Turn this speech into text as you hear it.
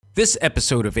This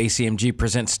episode of ACMG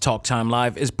Presents Talk Time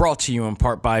Live is brought to you in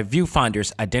part by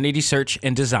Viewfinder's Identity Search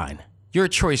and Design. Your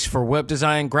choice for web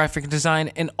design, graphic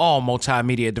design, and all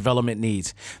multimedia development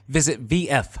needs. Visit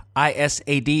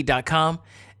VFISAD.com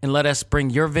and let us bring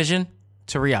your vision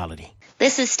to reality.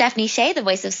 This is Stephanie Shea, the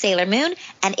voice of Sailor Moon,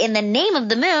 and in the name of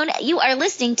the moon, you are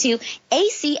listening to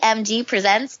ACMG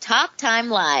Presents Talk Time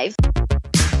Live.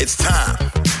 It's time.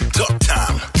 Talk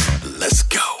time. Let's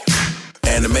go.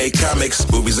 Anime, comics,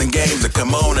 movies, and games that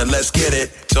come on and let's get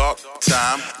it. Talk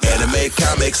time. Anime,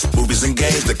 comics, movies, and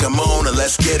games that come on and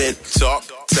let's get it. Talk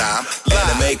time.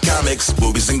 Anime, comics,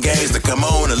 movies, and games that come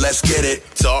on and let's get it.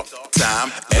 Talk time.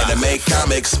 Anime,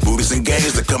 comics, movies, and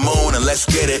games that come on and let's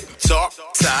get it. Talk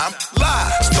time.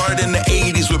 Live. Started in the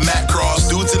 80s with Matt Cross.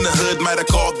 Dudes in the hood might have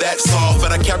called that soft,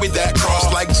 but I carried that cross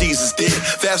like Jesus did.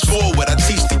 Fast forward, I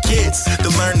teach the kids to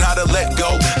learn how to let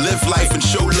go, live life, and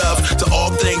show love to all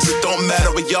things that don't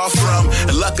matter where y'all from.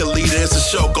 And luckily, there's a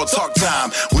show called Talk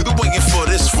Time. We've been waiting for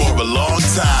this for a long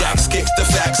time. Dax kicks the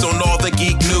facts on all the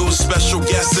geek news, special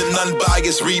guests and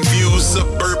unbiased reviews.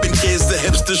 Suburban kids, the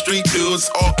hipster street dudes,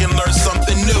 all can learn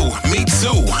something new. Me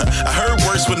too. I heard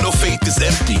words when no faith is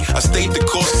empty. I stayed the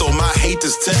course, so my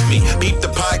haters tempt me. Beat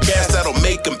the podcast, that'll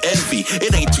make them envy.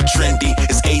 It ain't too trendy,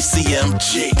 it's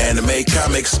ACMG. Anime,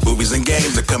 comics, movies, and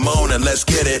games that come on and let's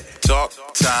get it. Talk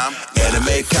time.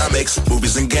 Anime, comics,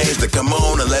 movies, and games that come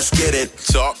on and let's get it.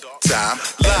 Talk time.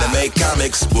 Anime,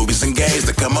 comics, movies, and games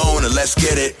that come on and let's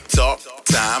get it. Talk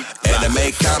time.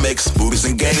 Anime, comics, movies,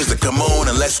 and games that come on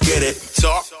and let's get it.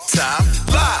 Talk time.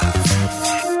 Live.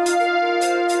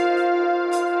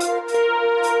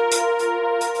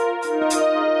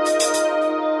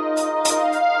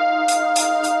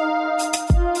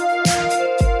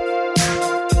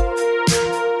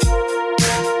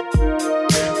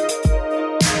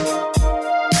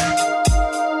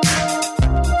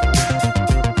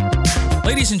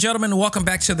 Ladies and gentlemen, welcome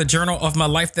back to the journal of my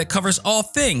life that covers all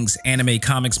things anime,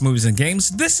 comics, movies, and games.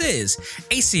 This is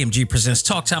ACMG Presents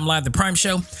Talk Time Live, the Prime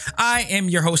Show. I am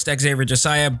your host, Xavier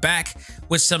Josiah, back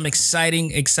with some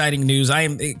exciting news. I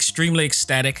am extremely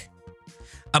ecstatic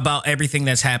about everything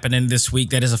that's happening this week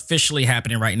that is officially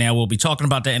happening right now. We'll be talking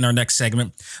about that in our next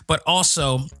segment, but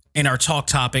also in our talk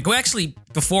topic. Well, actually,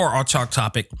 before our talk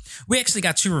topic, we actually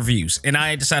got two reviews, and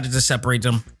I decided to separate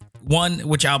them. One,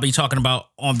 which I'll be talking about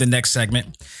on the next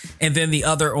segment, and then the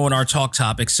other on our talk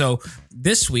topic. So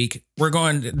this week, we're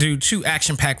going to do two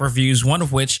action-packed reviews, one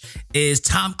of which is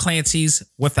Tom Clancy's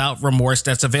Without Remorse.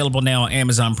 That's available now on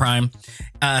Amazon Prime,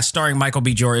 starring Michael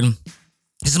B. Jordan.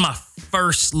 This is my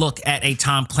first look at a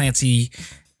Tom Clancy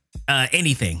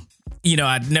anything. You know,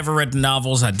 I'd never read the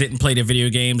novels. I didn't play the video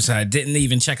games. I didn't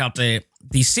even check out the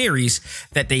series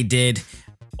that they did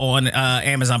on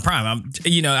Amazon Prime.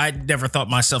 I never thought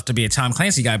myself to be a Tom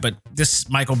Clancy guy, but this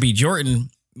Michael B. Jordan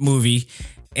movie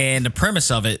and the premise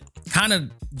of it kind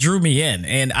of drew me in.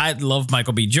 And I love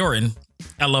Michael B. Jordan.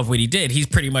 I love what he did. He's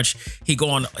pretty much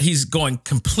he's going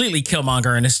completely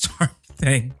Killmonger in this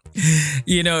thing.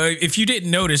 You know, if you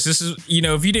didn't notice, this is,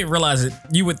 if you didn't realize it,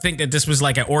 you would think that this was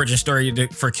like an origin story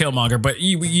for Killmonger, but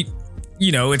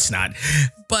it's not.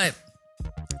 But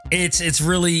It's a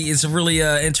really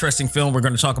interesting film. We're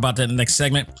going to talk about that in the next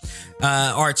segment.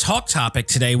 Our talk topic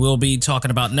today, we'll be talking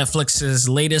about Netflix's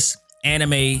latest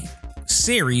anime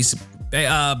series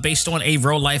based on a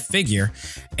real life figure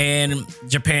in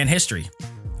Japan history,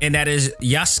 and that is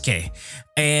Yasuke.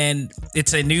 And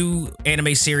it's a new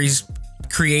anime series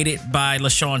created by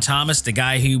LaShawn Thomas, the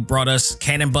guy who brought us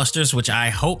Cannon Busters, which I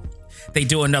hope they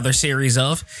do another series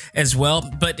of as well.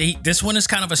 But this one is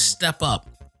kind of a step up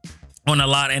in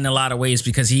a lot of ways,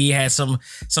 because he had some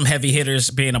heavy hitters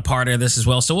being a part of this as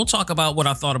well. So we'll talk about what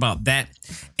I thought about that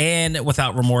and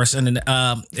Without Remorse in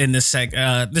this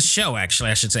show,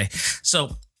 actually, I should say.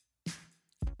 So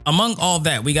among all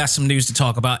that, we got some news to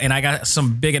talk about, and I got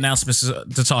some big announcements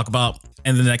to talk about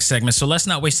in the next segment. So let's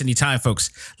not waste any time, folks.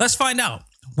 Let's find out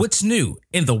what's new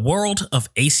in the world of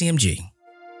ACMG.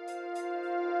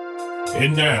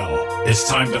 And now it's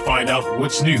time to find out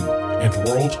what's new in the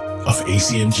world of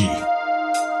ACMG.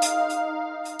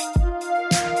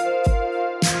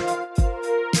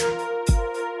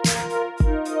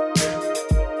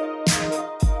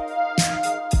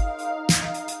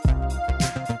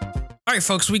 All right,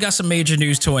 folks, we got some major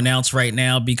news to announce right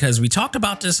now, because we talked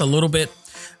about this a little bit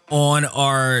on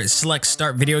our Select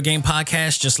Start video game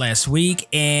podcast just last week,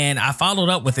 and I followed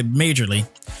up with it majorly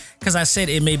because I said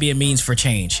it may be a means for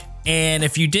change. And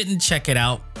if you didn't check it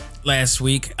out last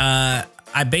week, I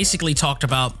basically talked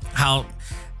about how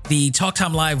the Talk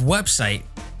Time Live website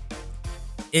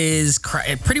is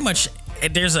pretty much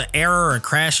there's an error or a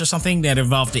crash or something that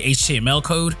involved the HTML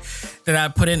code that I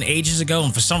put in ages ago,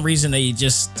 and for some reason they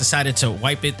just decided to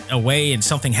wipe it away and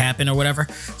something happened or whatever.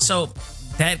 So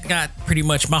that got pretty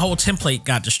much, my whole template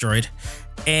got destroyed,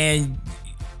 and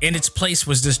in its place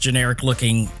was this generic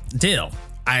looking deal.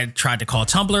 I tried to call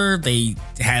Tumblr. They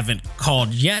haven't called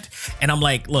yet. And I'm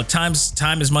like, look, time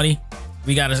is money.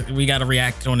 We gotta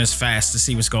react on this fast to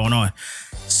see what's going on.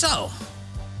 So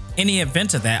in the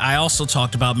event of that, I also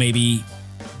talked about maybe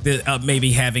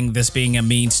having this being a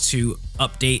means to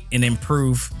update and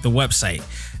improve the website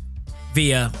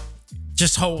via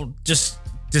just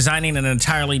designing an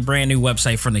entirely brand new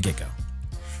website from the get-go.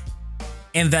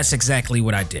 And that's exactly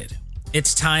what I did.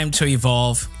 It's time to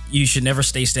evolve. You should never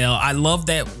stay stale. I love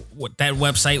that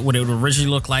website, what it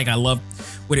originally looked like. I love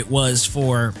what it was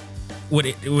for what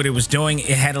it was doing. It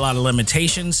had a lot of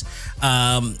limitations.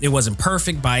 It wasn't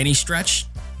perfect by any stretch,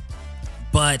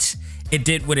 but it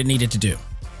did what it needed to do.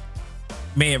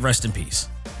 May it rest in peace.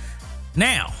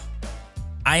 Now,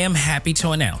 I am happy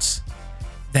to announce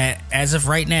that as of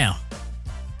right now,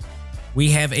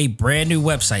 we have a brand new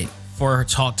website for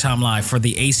Talk Time Live, for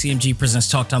the ACMG Presents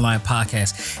Talk Time Live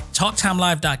podcast.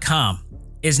 TalkTimeLive.com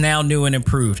is now new and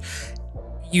improved.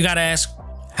 You got to ask,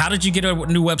 how did you get a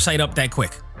new website up that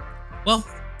quick? Well,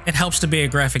 it helps to be a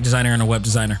graphic designer and a web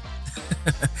designer.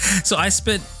 So I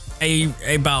spent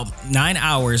about 9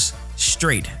 hours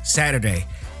straight Saturday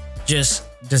just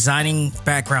designing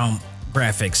background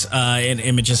graphics and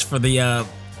images for the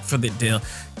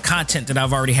content that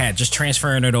I've already had, just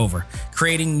transferring it over,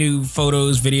 creating new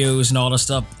photos, videos, and all the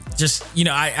stuff. Just,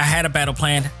 I had a battle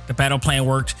plan. The battle plan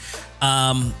worked.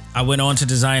 I went on to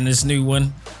design this new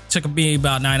one. Took me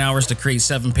about 9 hours to create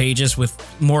 7 pages with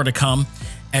more to come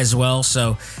as well.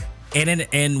 So,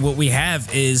 and what we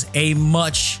have is a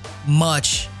much,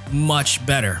 much, much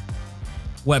better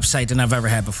website than I've ever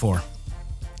had before.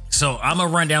 So I'm going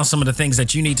to run down some of the things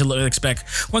that you need to expect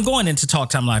when going into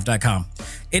TalkTimeLive.com.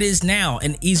 It is now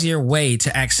an easier way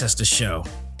to access the show.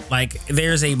 Like,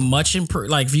 there's a much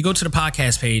improved, like if you go to the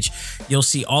podcast page, you'll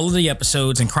see all of the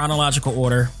episodes in chronological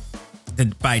order,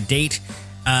 by date,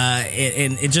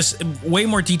 and it just way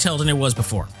more detailed than it was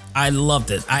before. I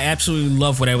loved it. I absolutely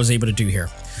love what I was able to do here.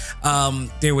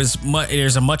 There's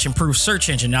a much improved search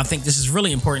engine. Now, I think this is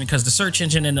really important because the search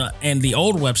engine and the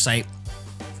old website,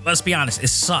 let's be honest, it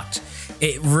sucked.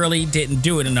 It really didn't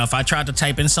do it enough. I tried to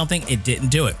type in something, it didn't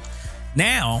do it.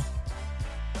 Now,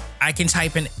 I can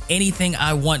type in anything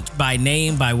I want by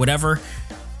name, by whatever,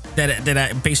 that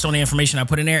I, based on the information I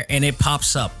put in there, and it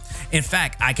pops up. In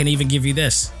fact, I can even give you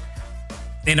this.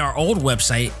 In our old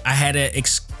website, I had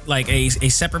a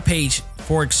separate page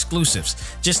for exclusives,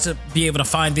 just to be able to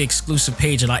find the exclusive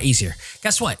page a lot easier.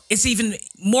 Guess what? It's even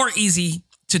more easy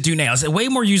to do now. It's way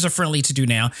more user-friendly to do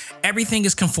now. Everything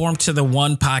is conformed to the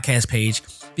one podcast page,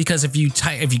 because if you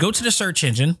go to the search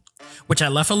engine, which I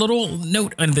left a little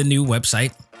note on the new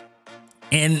website,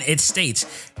 and it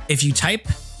states, if you type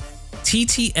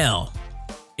TTL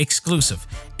exclusive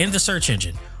in the search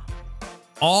engine,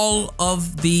 all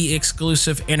of the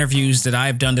exclusive interviews that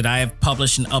I've done, that I have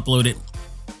published and uploaded,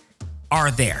 are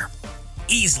there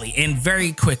easily and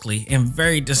very quickly and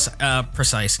very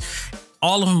precise.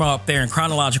 All of them are up there in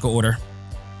chronological order.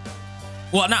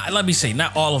 Well, let me say,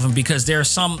 not all of them, because there are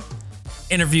some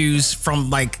interviews from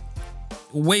like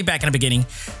way back in the beginning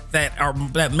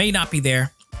that may not be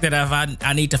there, that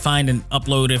I need to find and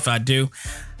upload if I do.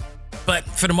 But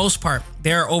for the most part,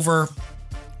 there are over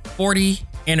 40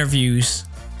 interviews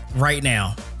right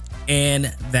now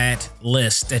in that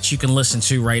list that you can listen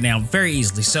to right now very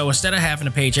easily. So instead of having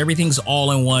a page, everything's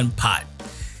all in one pot.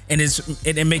 And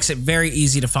it makes it very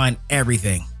easy to find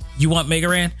everything. You want Mega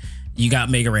Ran? You got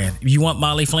Mega Ran. If you want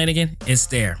Molly Flanagan, it's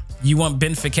there. You want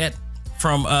Ben Fiquette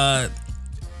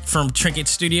from Trinket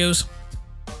Studios?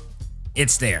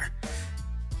 It's there.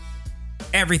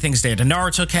 Everything's there. The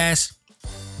Naruto cast,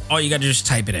 all you got to do is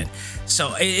type it in.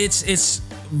 So it's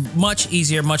much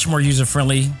easier, much more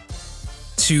user-friendly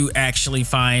to actually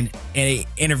find an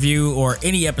interview or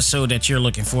any episode that you're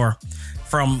looking for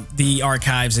from the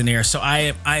archives in there. So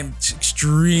I'm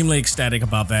extremely ecstatic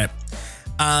about that.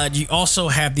 You also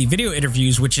have the video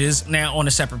interviews, which is now on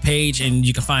a separate page, and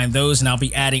you can find those, and I'll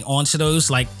be adding on to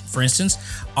those. Like, for instance,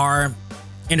 our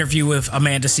interview with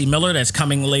Amanda C. Miller that's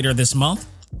coming later this month.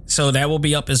 So that will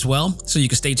be up as well. So you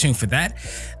can stay tuned for that.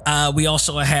 We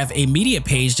also have a media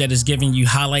page that is giving you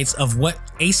highlights of what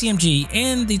ACMG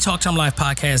and the Talk Time Live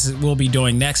podcast will be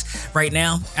doing next. Right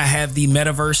now, I have the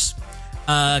Metaverse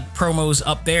promos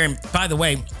up there. And by the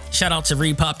way, shout out to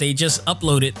Repop. They just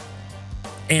uploaded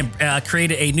and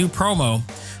created a new promo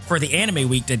for the anime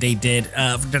week that they did,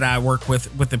 that I work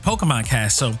with the Pokemon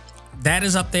cast. So that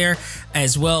is up there,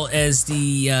 as well as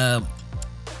the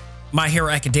My Hero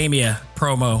Academia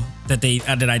promo that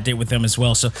I did with them as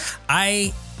well. So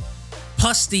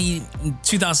plus the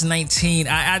 2019,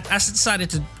 I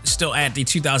decided to still add the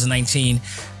 2019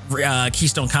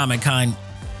 Keystone Comic Con,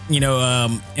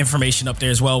 information up there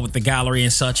as well, with the gallery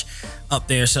and such up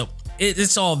there. So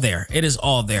it's all there. It is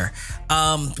all there.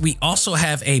 We also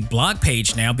have a blog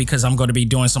page now, because I'm going to be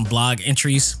doing some blog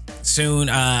entries soon.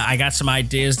 I got some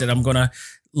ideas that I'm going to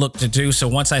look to do. So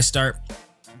once I start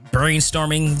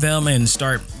brainstorming them and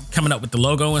start coming up with the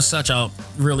logo and such, I'll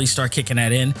really start kicking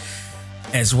that in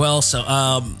as well. So,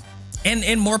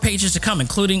 and more pages to come,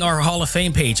 including our Hall of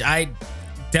Fame page. I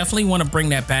definitely want to bring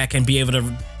that back and be able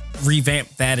to revamp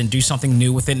that and do something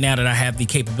new with it now that I have the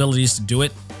capabilities to do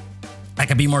it. I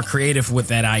can be more creative with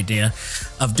that idea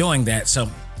of doing that. So,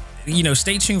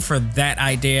 stay tuned for that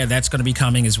idea. That's going to be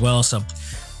coming as well. So,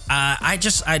 I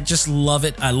just love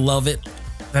it. I love it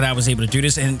that I was able to do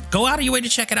this, and go out of your way to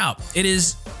check it out. It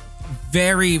is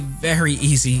very, very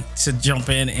easy to jump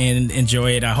in and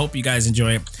enjoy it. I hope you guys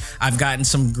enjoy it. I've gotten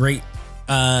some great,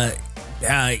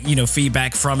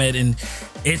 feedback from it, and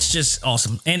it's just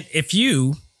awesome. And if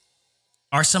you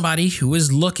are somebody who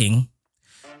is looking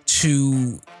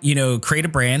to, create a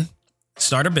brand,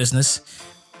 start a business,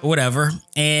 whatever,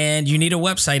 and you need a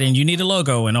website and you need a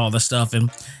logo and all the stuff, and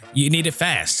you need it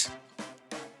fast.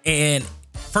 And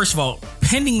first of all,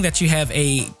 pending that you have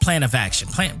a plan of action,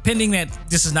 pending that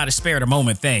this is not a spare the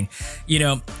moment thing,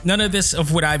 none of this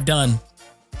of what I've done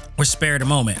was spare the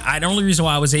moment. The only reason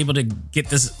why I was able to get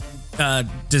this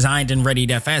designed and ready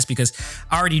that fast, because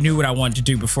I already knew what I wanted to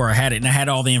do before I had it, and I had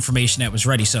all the information that was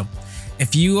ready. So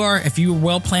if you're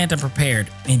well planned and prepared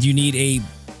and you need a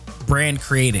brand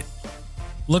created,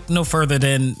 look no further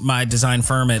than my design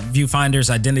firm at Viewfinders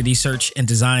Identity Search and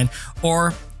Design,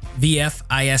 or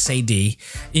VFISAD,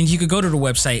 and you could go to the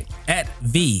website at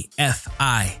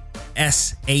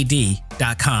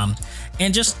VFISAD.com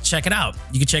and just check it out.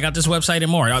 You can check out this website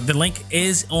and more. The link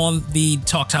is on the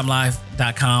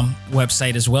TalkTimeLive.com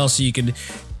website as well, so you can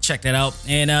check that out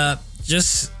and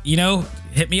just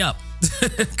hit me up,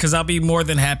 because I'll be more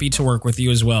than happy to work with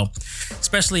you as well,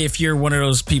 especially if you're one of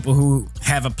those people who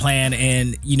have a plan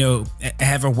and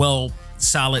have a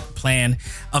solid plan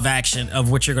of action of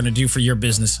what you're going to do for your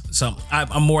business. So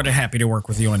I'm more than happy to work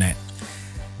with you on that.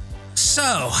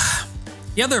 So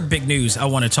the other big news I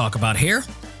want to talk about here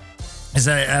is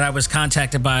that I was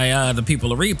contacted by the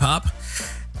people of Repop,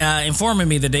 informing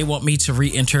me that they want me to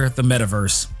re-enter the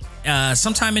metaverse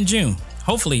sometime in June.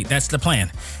 Hopefully that's the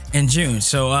plan, in June.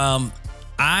 So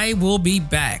I will be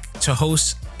back to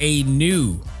host a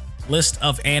new list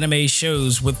of anime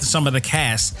shows with some of the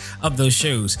cast of those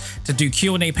shows, to do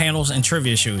Q&A panels and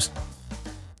trivia shows.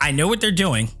 I know what they're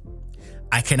doing.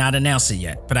 I cannot announce it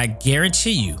yet, but I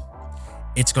guarantee you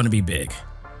it's going to be big.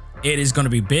 It is going to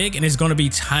be big, and it's going to be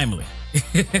timely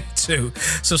too.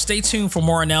 So stay tuned for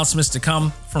more announcements to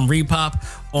come from Repop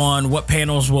on what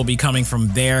panels will be coming from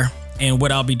there and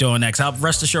what I'll be doing next. I'll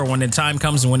rest assured, when the time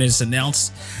comes and when it's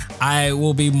announced, I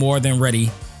will be more than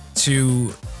ready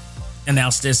to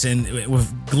announce this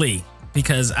with glee,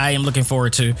 because I am looking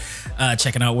forward to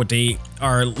checking out what they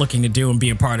are looking to do and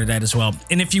be a part of that as well.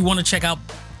 And if you want to check out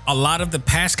a lot of the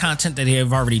past content that they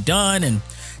have already done, and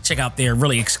check out their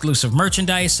really exclusive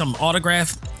merchandise, some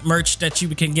autograph merch that you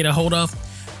can get a hold of,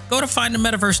 go to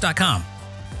findthemetaverse.com.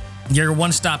 Your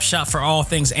one-stop shop for all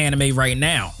things anime right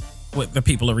now with the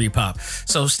people of Repop.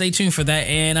 So stay tuned for that,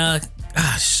 and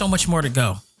so much more to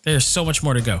go. There's so much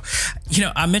more to go.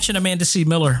 I mentioned Amanda C.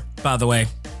 Miller, by the way,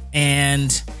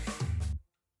 and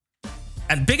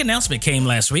a big announcement came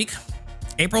last week,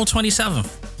 April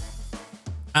 27th.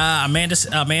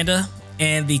 Amanda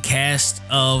and the cast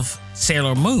of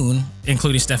Sailor Moon,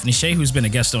 including Stephanie Sheh, who's been a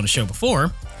guest on the show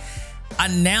before,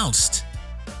 announced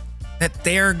that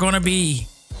they're going to be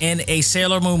in a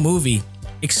Sailor Moon movie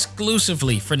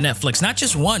exclusively for Netflix. Not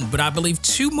just one, but I believe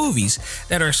 2 movies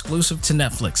that are exclusive to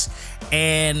Netflix.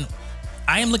 And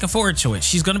I am looking forward to it.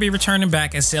 She's going to be returning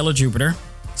back as Sailor Jupiter.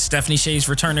 Stephanie Sheh's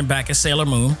returning back as Sailor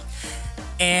Moon.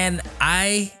 And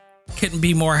I couldn't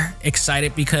be more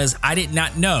excited, because I did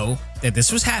not know that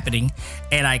this was happening.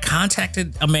 And I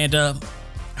contacted Amanda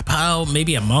about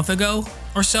maybe a month ago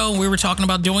or so, and we were talking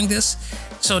about doing this.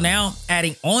 So now,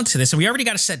 adding on to this, and we already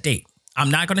got a set date.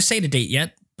 I'm not going to say the date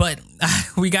yet, but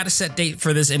we got a set date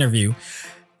for this interview.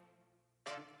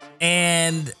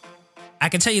 And I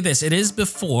can tell you this, it is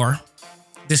before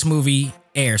this movie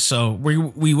airs. So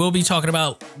we will be talking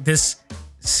about this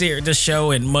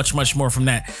show and much, much more from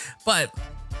that. But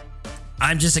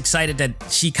I'm just excited that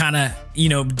she kind of,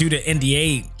 due to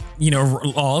NDA,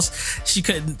 laws, she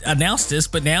couldn't announce this,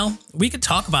 but now we could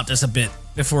talk about this a bit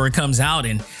before it comes out.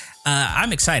 And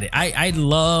I'm excited. I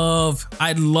love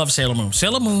Sailor Moon.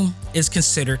 Sailor Moon is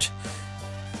considered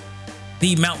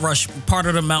the part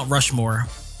of the Mount Rushmore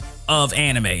of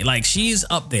anime. Like, she's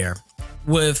up there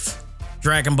with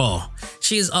Dragon Ball.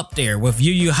 She is up there with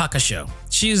Yu Yu Hakusho.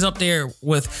 She is up there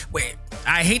with,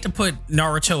 I hate to put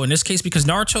Naruto in this case because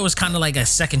Naruto is kind of like a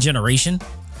second generation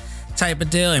type of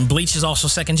deal, and Bleach is also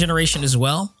second generation as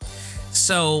well.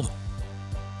 So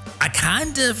I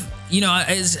kind of,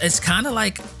 it's kind of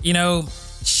like,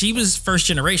 she was first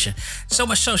generation. So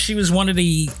much so she was one of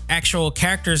the actual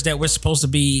characters that was supposed to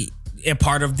be a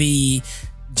part of the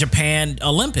Japan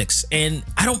Olympics. And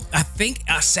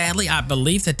sadly, I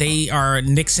believe that they are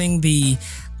nixing the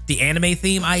anime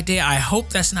theme idea. I hope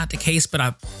that's not the case, but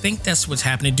I think that's what's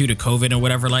happening due to COVID or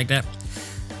whatever like that.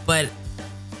 But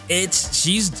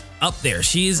she's up there.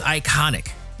 She's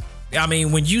iconic. I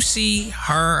mean, when you see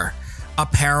her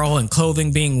apparel and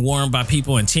clothing being worn by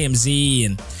people in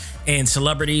TMZ and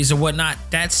celebrities or whatnot,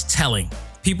 that's telling.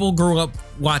 People grew up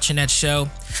watching that show.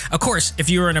 Of course, if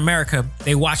you were in America,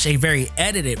 they watch a very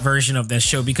edited version of that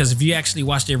show, because if you actually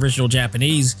watch the original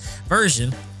Japanese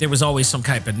version, there was always some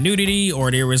type of nudity, or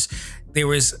there was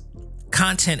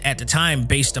content at the time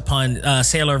based upon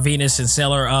Sailor Venus and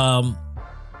Sailor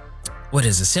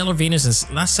Sailor Venus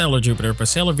and not Sailor Jupiter, but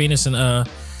Sailor Venus and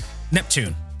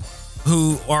Neptune,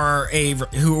 who were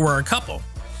a couple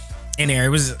in there. It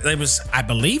was I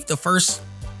believe the first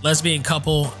lesbian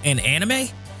couple in anime,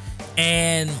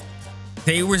 and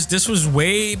this was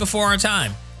way before our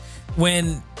time,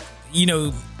 when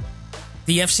the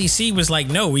FCC was like,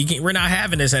 no, we're not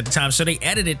having this at the time. So they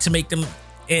edited to make them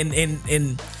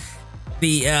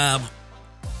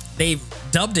they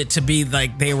dubbed it to be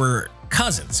like they were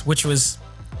cousins, which was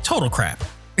total crap.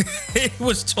 It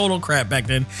was total crap back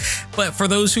then. But for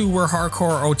those who were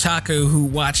hardcore otaku who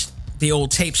watched the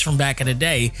old tapes from back in the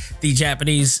day, the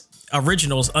Japanese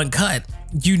originals uncut,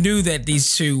 you knew that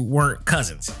these two weren't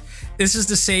cousins. This is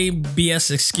the same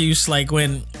BS excuse like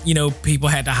when, people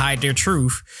had to hide their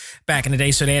truth back in the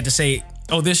day. So they had to say,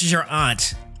 oh, this is your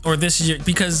aunt, or this is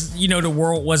because, the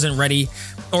world wasn't ready,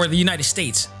 or the United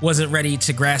States wasn't ready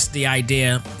to grasp the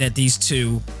idea that these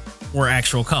two were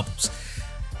actual couples.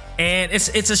 And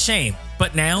it's a shame.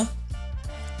 But now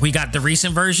we got the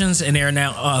recent versions, and they're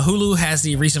now Hulu has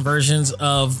the recent versions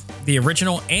of the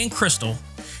original and Crystal,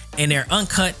 and they're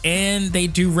uncut, and they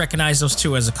do recognize those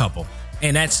two as a couple.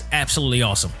 And that's absolutely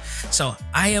awesome. So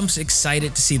I am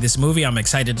excited to see this movie. I'm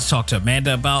excited to talk to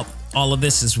Amanda about all of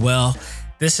this as well.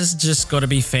 This is just going to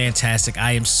be fantastic.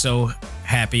 I am so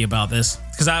happy about this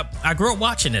because I grew up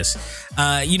watching this.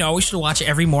 I used to watch it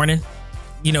every morning,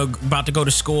 about to going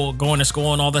to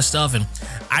school and all that stuff. And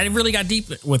I really got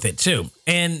deep with it too.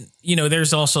 And,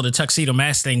 there's also the Tuxedo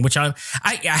Mask thing, which I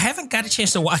haven't got a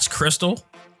chance to watch Crystal.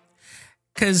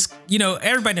 Because,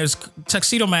 everybody knows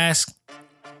Tuxedo Mask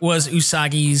was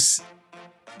Usagi's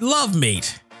love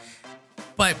mate.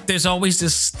 But there's always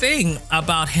this thing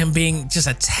about him being just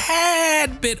a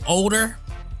tad bit older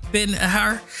than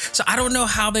her. So I don't know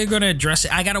how they're going to address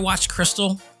it. I got to watch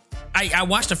Crystal. I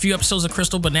watched a few episodes of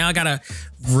Crystal, but now I got to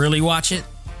really watch it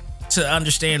to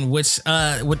understand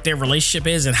what their relationship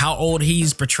is and how old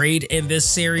he's portrayed in this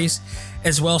series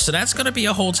as well. So that's going to be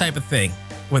a whole type of thing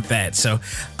with that. So,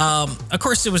 of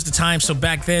course, it was the time. So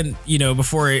back then,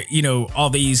 before, all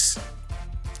these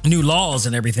new laws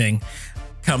and everything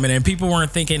coming in, people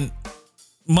weren't thinking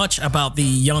much about the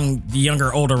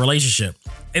younger, older relationship,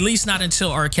 at least not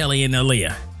until R. Kelly and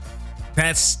Aaliyah.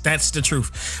 That's the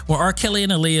truth. When R. Kelly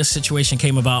and Aaliyah's situation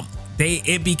came about,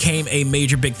 it became a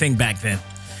major big thing back then.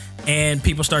 And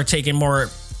people start taking more,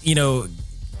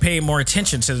 paying more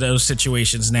attention to those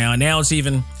situations now. And now it's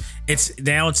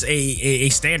a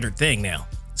standard thing now.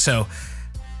 So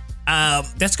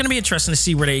that's going to be interesting to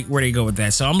see where they go with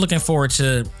that. So I'm looking forward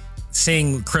to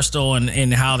seeing Crystal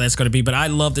and how that's going to be. But I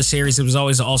love the series. It was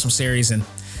always an awesome series. And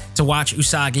to watch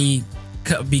Usagi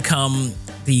become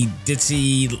the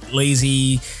ditzy,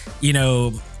 lazy,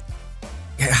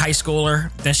 high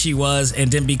schooler that she was,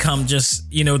 and then become just,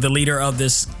 the leader of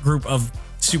this group of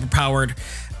superpowered,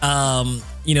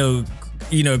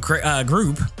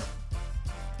 group,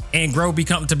 and grow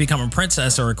to become a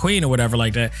princess or a queen or whatever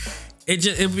like that.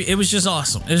 It was just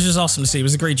awesome. It was just awesome to see. It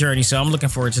was a great journey. So I'm looking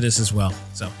forward to this as well.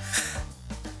 So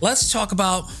let's talk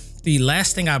about the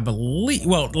last thing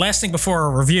last thing before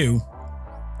our review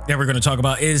that we're going to talk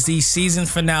about is the season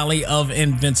finale of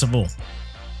Invincible.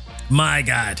 My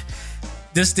God,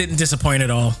 this didn't disappoint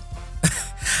at all.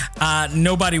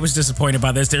 Nobody was disappointed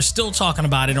by this. They're still talking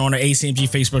about it on our ACMG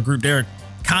Facebook group. There are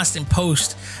constant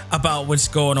posts about what's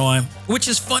going on, which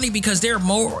is funny because there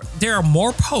are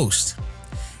more posts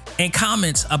and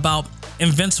comments about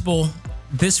Invincible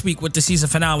this week with the season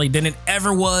finale than it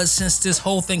ever was since this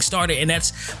whole thing started. And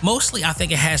that's mostly, I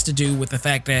think it has to do with the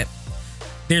fact that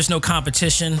there's no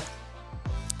competition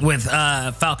with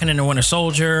Falcon and the Winter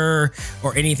Soldier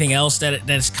or anything else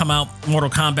that's come out. Mortal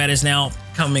Kombat is now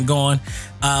come and gone.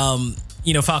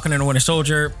 Falcon and the Winter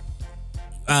Soldier,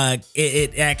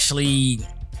 it actually,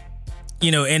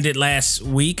 ended last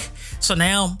week. So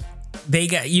now they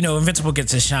got, Invincible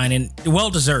gets a shine, and well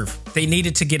deserved. They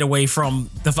needed to get away from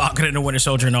the Falcon and the Winter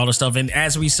Soldier and all this stuff. And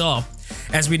as we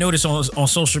noticed on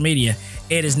social media,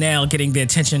 it is now getting the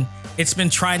attention it's been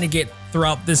trying to get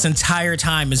throughout this entire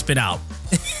time it's been out.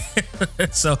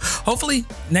 So hopefully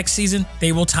next season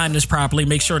they will time this properly,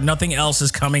 make sure nothing else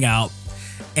is coming out,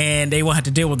 and they won't have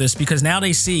to deal with this, because now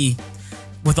they see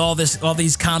with all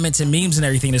these comments and memes and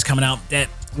everything that's coming out that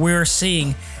we're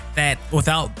seeing that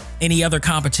without any other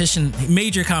competition,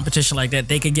 major competition like that,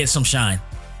 they could get some shine.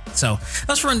 So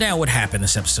let's run down what happened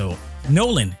this episode.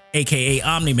 Nolan, aka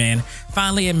Omni-Man,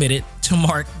 finally admitted to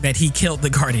Mark that he killed the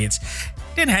Guardians.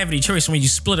 Didn't have any choice when you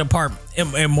split apart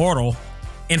Immortal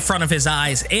in front of his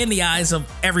eyes and the eyes of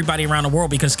everybody around the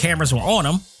world because cameras were on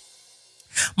him.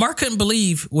 Mark couldn't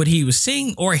believe what he was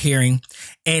seeing or hearing,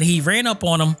 and he ran up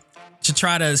on him to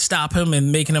try to stop him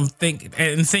and making him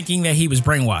thinking that he was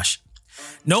brainwashed.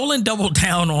 Nolan doubled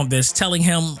down on this, telling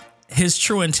him his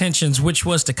true intentions, which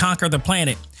was to conquer the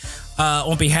planet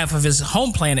on behalf of his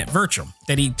home planet, Virtrum,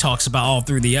 that he talks about all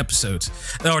through the episodes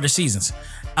or the seasons.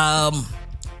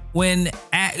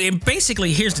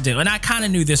 Basically, here's the deal, and I kind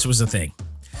of knew this was a thing.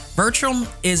 Virtrum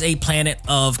is a planet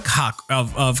of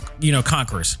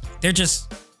conquerors. They're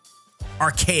just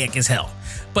archaic as hell,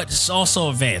 but it's also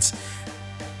advanced.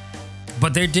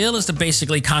 But their deal is to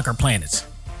basically conquer planets.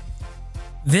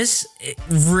 This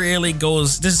really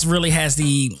has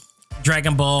the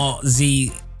Dragon Ball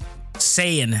Z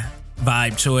Saiyan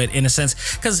vibe to it, in a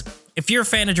sense, because if you're a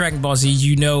fan of Dragon Ball Z,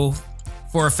 you know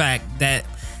for a fact that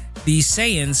these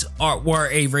Saiyans were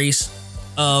a race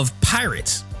of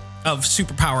pirates, of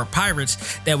superpowered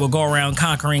pirates that will go around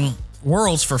conquering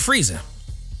worlds for Frieza.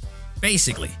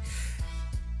 Basically,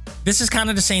 this is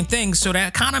kind of the same thing, so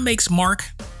that kind of makes Mark,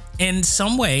 in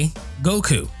some way,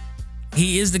 Goku.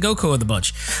 He is the Goku of the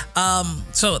bunch.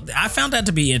 So I found that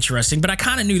to be interesting, but I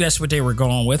kind of knew that's what they were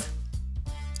going with.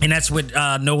 And that's what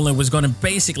Nolan was going to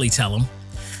basically tell him.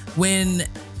 When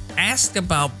asked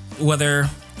about whether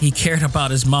he cared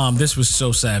about his mom, this was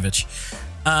so savage.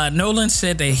 Nolan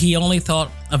said that he only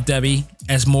thought of Debbie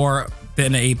as more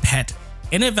than a pet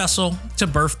in a vessel to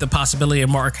birth the possibility of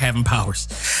Mark having powers.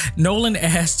 Nolan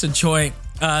asked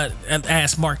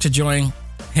Mark to join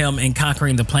him in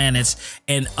conquering the planets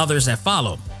and others that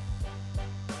followed.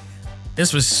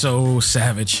 This was so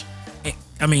savage.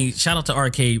 I mean, shout out to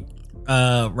RK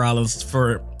Rollins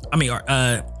for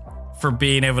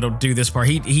being able to do this part.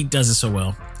 He does it so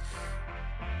well.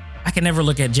 I can never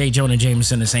look at J. Jonah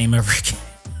Jameson the same ever again.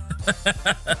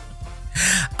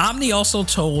 Omni also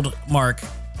told Mark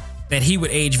that he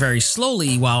would age very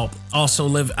slowly while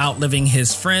also outliving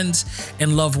his friends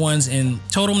and loved ones, and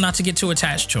told him not to get too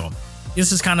attached to him.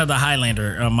 This is kind of the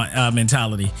Highlander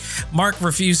mentality. Mark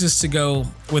refuses to go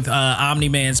with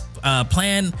Omni-Man's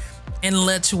plan, and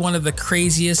led to one of the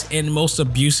craziest and most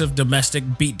abusive domestic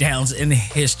beatdowns in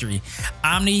history.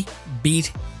 Omni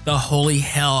beat the holy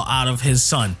hell out of his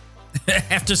son.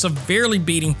 After severely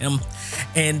beating him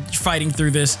and fighting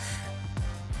through this,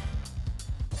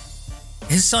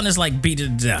 his son is like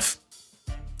beaten to death.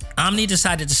 Omni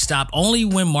decided to stop only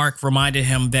when Mark reminded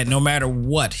him that no matter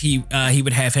what, he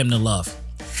would have him to love.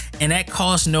 And that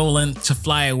caused Nolan to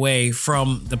fly away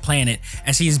from the planet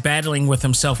as he's battling with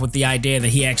himself with the idea that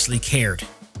he actually cared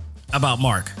about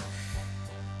Mark.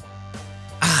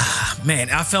 Man,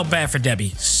 I felt bad for Debbie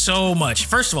so much.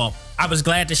 First of all, I was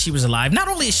glad that she was alive. Not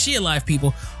only is she alive,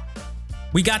 people,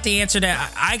 I got the answer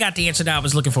that I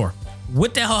was looking for.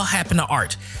 What the hell happened to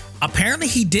Art? Apparently,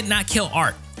 he did not kill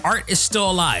Art. Art is still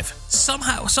alive.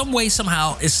 Somehow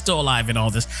is still alive in all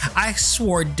this. I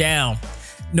swore down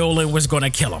Nolan was going to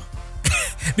kill him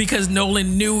because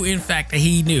Nolan knew, in fact, that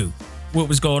he knew what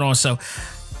was going on. So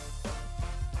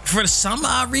for some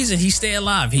odd reason, he stayed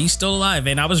alive. He's still alive,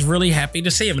 and I was really happy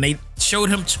to see him. And they showed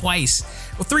him twice,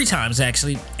 well, 3 times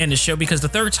actually in the show, because the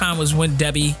third time was when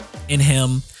Debbie and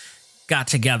him got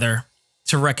together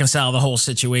to reconcile the whole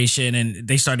situation, and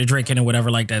they started drinking and whatever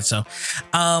like that. So,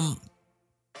 man,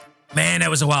 that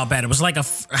was a wild battle. It was like a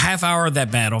half hour of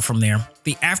that battle from there.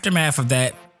 The aftermath of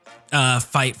that,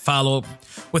 fight followed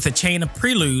with a chain of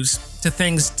preludes to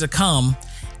things to come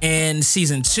in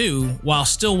season 2, while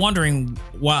still wondering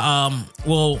what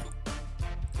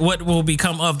will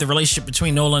become of the relationship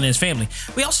between Nolan and his family.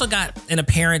 We also got an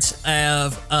appearance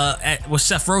of with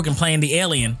Seth Rogen playing the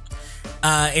alien,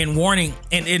 and warning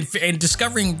and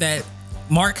discovering that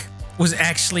Mark was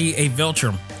actually a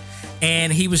Viltrum,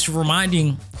 and he was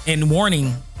reminding and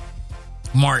warning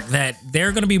Mark that there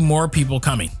are going to be more people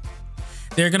coming.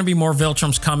 There are going to be more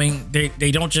Viltrums coming.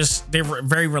 They don't just, they're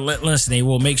very relentless. They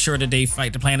will make sure that they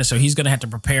fight the planet. So he's going to have to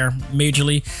prepare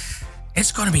majorly.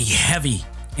 It's going to be heavy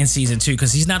in season 2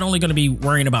 because he's not only going to be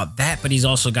worrying about that, but he's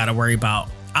also got to worry about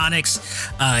Onyx.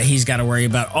 He's got to worry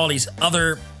about all these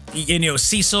other,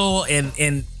 Cecil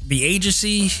and the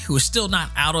agency, who is still not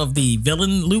out of the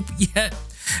villain loop yet.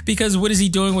 Because what is he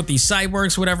doing with these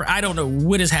cyborgs, whatever? I don't know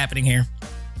what is happening here.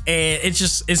 And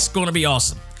it's going to be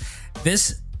awesome.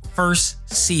 This first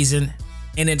season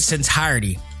in its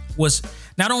entirety was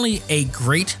not only a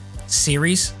great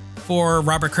series for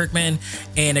Robert Kirkman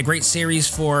and a great series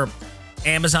for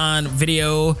Amazon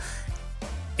Video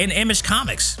and Image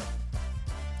Comics.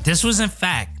 This was, in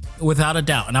fact, without a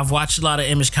doubt, and I've watched a lot of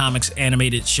Image Comics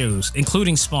animated shows,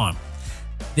 including Spawn.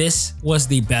 This was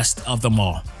the best of them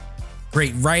all.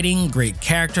 Great writing, great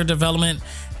character development.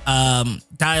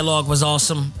 Dialogue was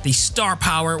awesome. The star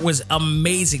power was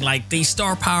amazing. Like, the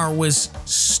star power was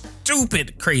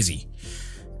stupid crazy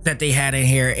that they had in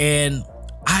here, and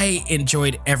I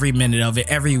enjoyed every minute of it.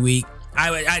 Every week,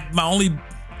 my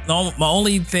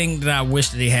only thing that I wish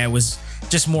that they had was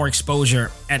just more exposure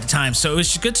at the time. So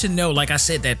it's good to know, like I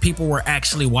said, that people were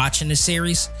actually watching the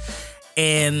series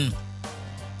and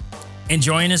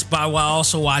enjoying this, while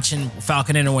also watching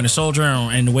Falcon and the Winter Soldier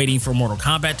and waiting for Mortal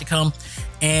Kombat to come.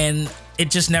 And it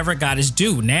just never got its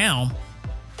due. Now,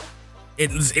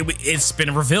 it's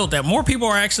been revealed that more people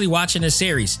are actually watching this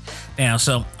series now.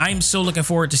 So I'm so looking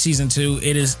forward to season 2.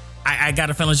 It is, I got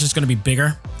a feeling it's just going to be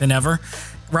bigger than ever.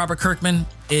 Robert Kirkman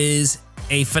is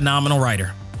a phenomenal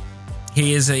writer.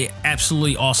 He is a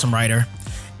absolutely awesome writer.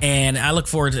 And I look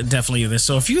forward to definitely this.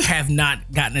 So if you have not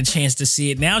gotten a chance to see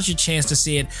it, now's your chance to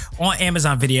see it on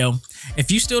Amazon Video.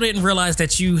 If you still didn't realize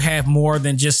that you have more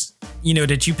than just,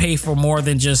 that you pay for more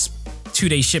than just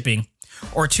 2-day shipping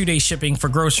or 2-day shipping for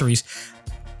groceries,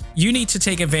 you need to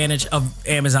take advantage of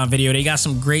Amazon Video. They got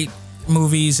some great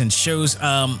movies and shows,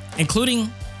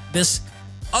 including this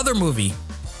other movie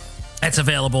that's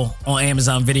available on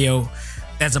Amazon Video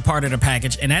as a part of the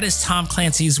package. And that is Tom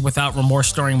Clancy's Without Remorse,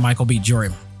 starring Michael B.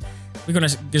 Jordan. We're going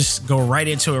to just go right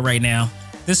into it right now.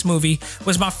 This movie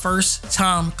was my first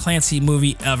Tom Clancy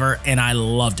movie ever, and I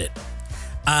loved it.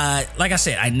 Like I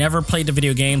said, I never played the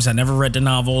video games. I never read the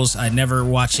novels. I never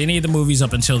watched any of the movies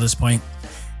up until this point.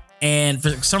 And for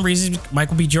some reason,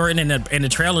 Michael B. Jordan and the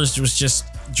trailers just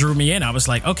drew me in. I was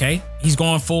like, okay, he's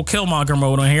going full Killmonger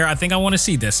mode on here. I think I want to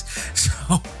see this.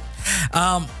 So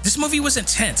this movie was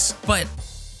intense, but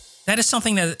that is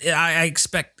something that I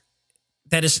expect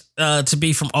that is to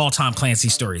be from all Tom Clancy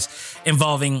stories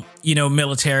involving,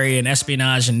 military and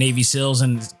espionage and Navy SEALs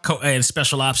and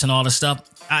special ops and all this stuff.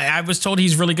 I was told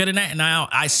he's really good at that, and now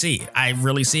I see it. I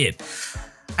really see it.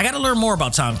 I got to learn more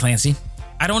about Tom Clancy.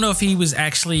 I don't know if he was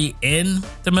actually in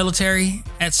the military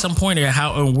at some point or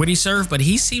what he served, but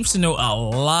he seems to know a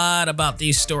lot about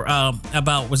these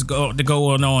about what's the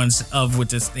going-ons of what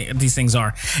these things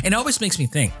are. And it always makes me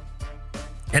think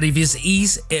that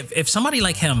if somebody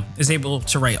like him is able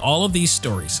to write all of these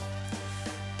stories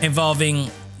involving,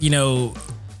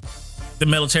 the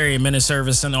military and men of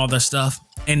service and all that stuff,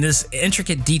 and this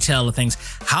intricate detail of things,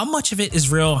 how much of it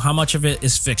is real? How much of it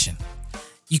is fiction?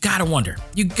 You gotta wonder.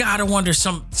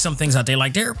 Some things out there.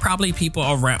 Like, there are probably people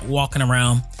walking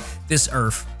around this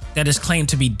earth that is claimed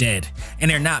to be dead, and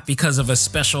they're not because of a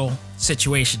special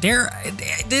situation.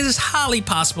 It is highly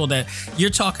possible that you're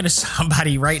talking to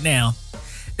somebody right now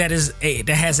that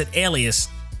has an alias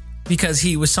because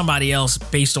he was somebody else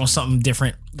based on something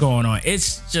different going on.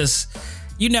 It's just,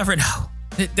 you never know.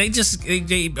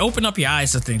 They open up your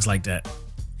eyes to things like that.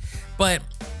 But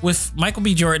with Michael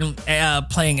B. Jordan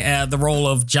playing the role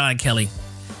of John Kelly,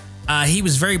 he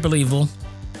was very believable.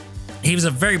 He was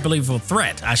a very believable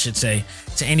threat, I should say,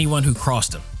 to anyone who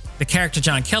crossed him. The character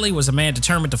John Kelly was a man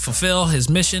determined to fulfill his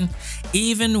mission,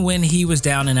 even when he was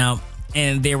down and out.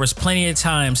 And there was plenty of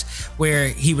times where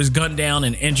he was gunned down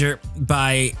and injured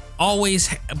but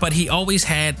he always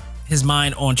had his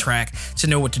mind on track to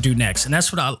know what to do next. And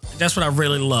that's what I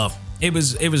really love. It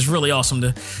was really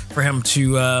awesome for him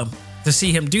to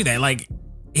see him do that. Like,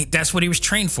 that's what he was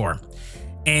trained for.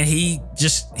 And he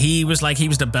was like, he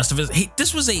was the best of his.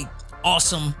 This was a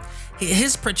awesome.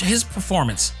 His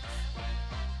performance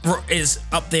is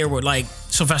up there with like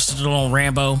Sylvester Stallone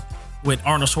Rambo, with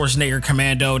Arnold Schwarzenegger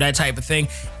Commando, that type of thing,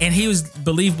 and he was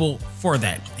believable for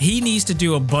that. He needs to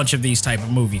do a bunch of these type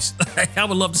of movies. I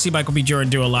would love to see Michael B.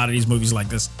 Jordan do a lot of these movies like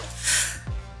this.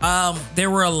 There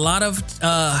were a lot of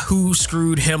who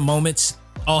screwed him moments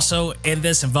also in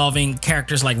this, involving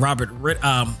characters like Robert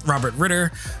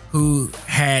Ritter, who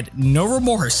had no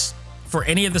remorse for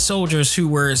any of the soldiers who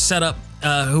were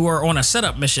who were on a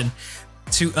setup mission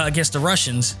to against the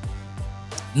Russians,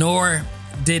 nor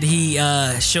did he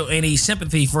show any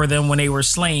sympathy for them when they were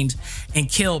slain and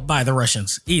killed by the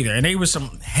Russians either. And they were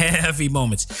some heavy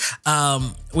moments.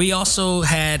 We also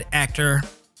had actor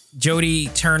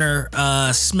Jodie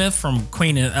Turner-Smith from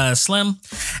Queen Slim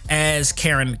as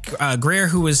Karen Greer,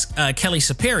 who was Kelly's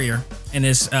superior in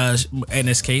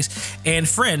this case, and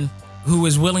friend who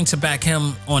was willing to back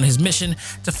him on his mission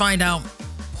to find out,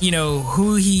 find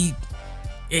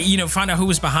out who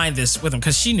was behind this with him,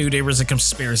 because she knew there was a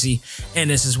conspiracy in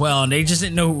this as well, and they just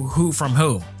didn't know who from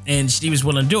who, and she was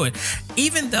willing to do it,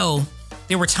 even though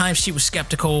there were times she was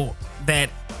skeptical that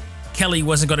Kelly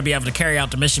wasn't going to be able to carry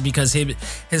out the mission because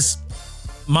his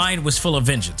mind was full of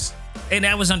vengeance, and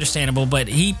that was understandable, but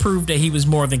he proved that he was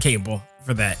more than capable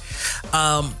for that.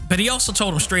 But he also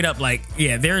told him straight up, like,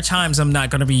 yeah, there are times I'm not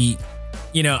going to be,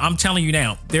 I'm telling you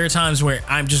now, there are times where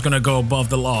I'm just going to go above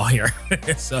the law here.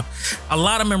 So a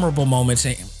lot of memorable moments,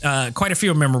 quite a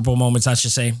few memorable moments, I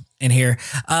should say, in here.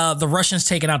 The Russians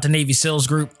taking out the Navy SEALs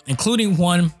group, including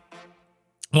one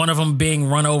of them being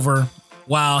run over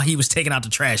while he was taking out the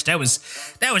trash. That was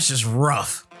just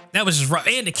rough. That was just rough.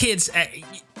 And the kids,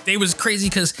 they was crazy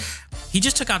because he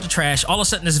just took out the trash. All of a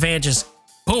sudden, this van just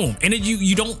boom, and then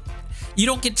you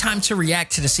don't get time to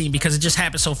react to the scene because it just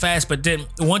happened so fast. But then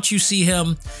once you see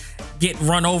him get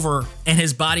run over and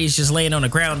his body is just laying on the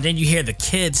ground, then you hear the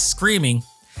kids screaming.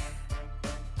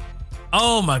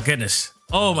 Oh my goodness!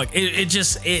 Oh my! It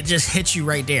just hits you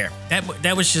right there.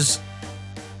 That was just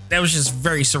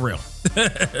very surreal,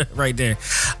 right there.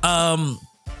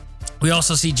 We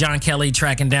also see John Kelly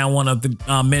tracking down one of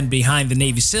the men behind the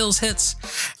Navy SEALs hits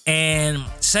and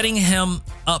setting him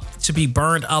up to be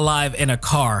burned alive in a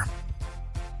car.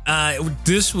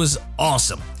 This was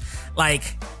awesome.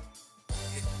 Like,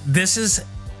 this is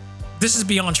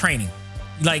beyond training.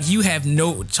 Like, you have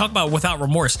talk about without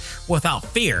remorse, without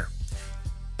fear.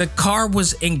 The car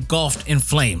was engulfed in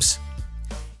flames.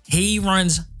 He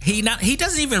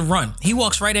doesn't even run. He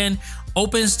walks right in,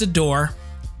 opens the door,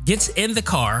 gets in the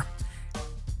car,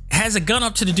 has a gun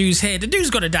up to the dude's head. The dude's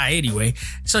gonna die anyway.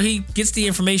 So he gets the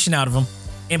information out of him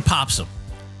and pops him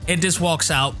and just walks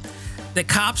out. The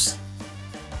cops,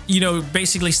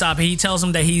 basically stop him. He tells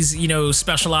them that he's,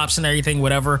 special ops and everything,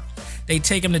 whatever. They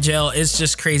take him to jail. It's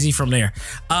just crazy from there.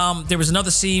 There was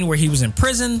another scene where he was in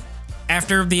prison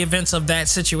after the events of that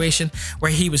situation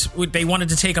where they wanted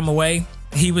to take him away.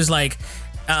 He was like,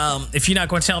 if you're not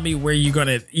going to tell me where you're going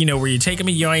to, where you're taking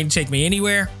me, you ain't take me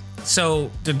anywhere. So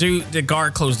the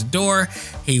guard closed the door.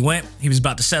 He was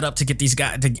about to set up to get these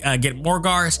guys to get more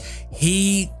guards.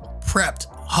 He prepped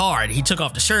hard. He took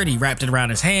off the shirt. He wrapped it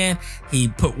around his hand. He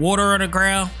put water on the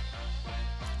ground,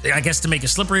 I guess to make it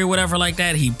slippery or whatever like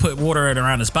that. He put water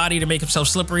around his body to make himself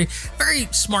slippery. Very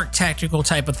smart tactical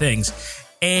type of things.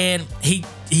 And he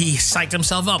psyched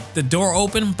himself up. The door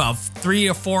opened. About 3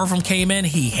 or 4 of them came in.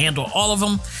 He handled all of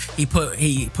them. He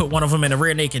put one of them in a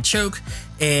rear naked choke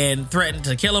and threatened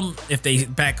to kill him if they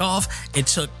back off. It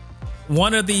took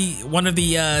one of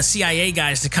the CIA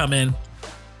guys to come in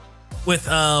with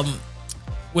a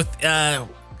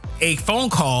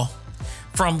phone call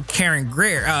from Karen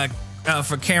Greer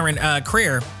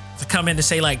to come in to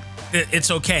say, like,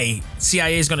 it's okay.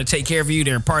 CIA is going to take care of you.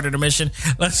 They're part of the mission.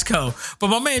 Let's go. But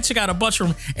my man took out a bunch of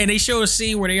them, and they show a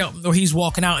scene where he's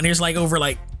walking out, and there's like over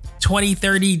like 20,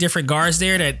 30 different guards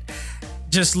there that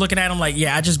just looking at him like,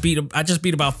 yeah, I just beat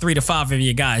about 3 to 5 of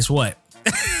you guys. What?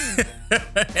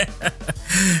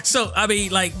 So, I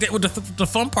mean, like, the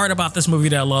fun part about this movie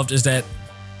that I loved is that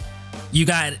you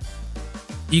got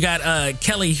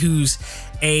Kelly, who's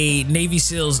a Navy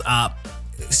SEALs op,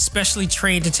 specially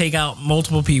trained to take out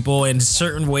multiple people in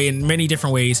many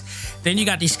different ways. Then you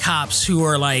got these cops who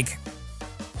are like,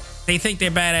 they think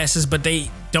they're badasses, but they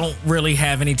don't really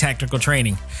have any tactical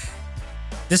training.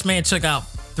 This man took out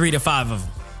 3 to 5 of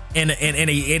them in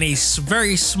a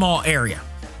very small area.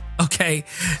 Okay,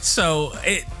 so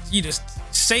you just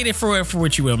say it for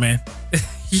what you will, man.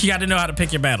 You got to know how to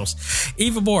pick your battles.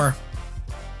 Even more,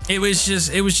 it was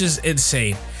just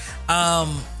insane.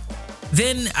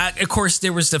 Then, of course,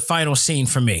 there was the final scene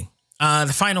for me.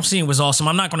 The final scene was awesome.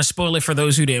 I'm not going to spoil it for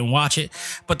those who didn't watch it,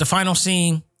 but the final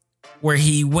scene where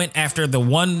he went after the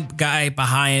one guy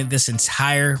behind this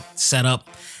entire setup,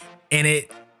 and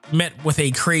it met with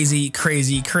a crazy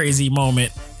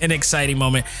moment, an exciting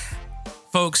moment.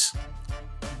 Folks,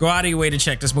 go out of your way to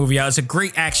check this movie out. It's a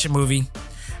great action movie.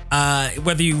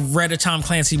 Whether you read a Tom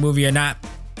Clancy movie or not,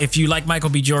 if you like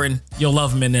Michael B. Jordan, you'll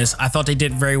love him in this. I thought they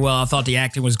did very well. I thought the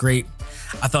acting was great.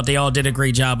 I thought they all did a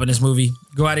great job in this movie.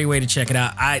 Go out of your way to check it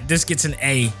out. This gets an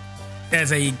A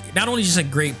as a not only just a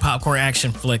great popcorn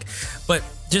action flick, but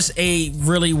just a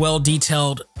really well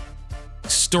detailed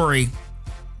story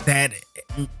that,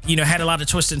 you know, had a lot of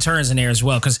twists and turns in there as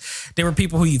well, because there were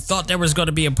people who you thought there was going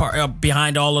to be a part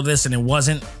behind all of this, and it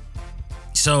wasn't.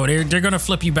 So they're going to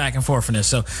flip you back and forth in this.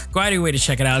 So go out of your way to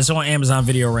check it out. It's on Amazon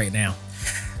Video right now.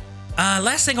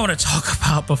 Last thing I want to talk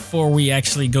about before we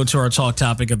actually go to our talk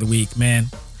topic of the week, man.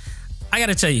 I got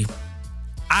to tell you,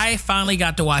 I finally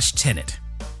got to watch Tenet.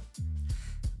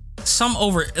 It's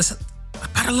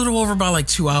about a little over about like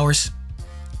 2 hours.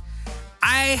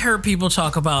 I heard people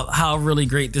talk about how really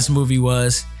great this movie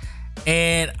was,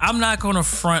 and I'm not going to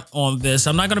front on this.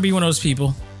 I'm not going to be one of those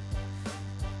people,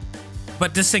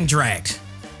 but this thing dragged.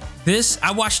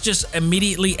 I watched just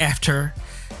immediately after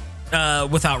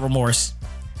Without Remorse.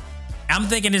 I'm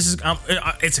thinking it's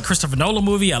a Christopher Nolan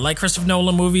movie. I like Christopher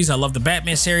Nolan movies. I love the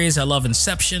Batman series. I love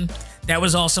Inception. That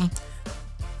was awesome.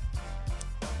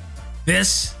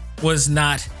 This was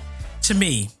not, to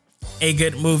me, a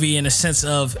good movie in the sense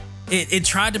of it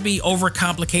tried to be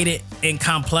overcomplicated and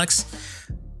complex,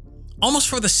 almost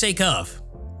for the sake of.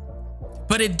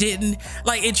 But it didn't.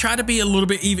 Like, it tried to be a little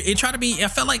bit even. I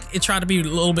felt like it tried to be a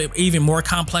little bit even more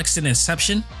complex than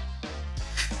Inception.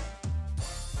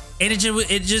 And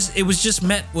it was just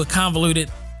met with convoluted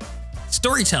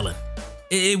storytelling.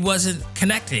 It wasn't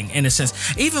connecting in a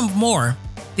sense. Even more,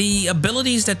 the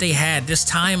abilities that they had, this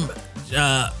time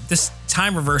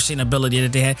reversing ability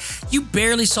that they had, you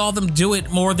barely saw them do it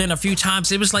more than a few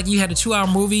times. It was like you had a 2-hour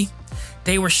movie.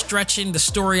 They were stretching the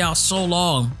story out so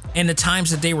long in the times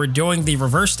that they were doing the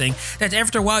reverse thing that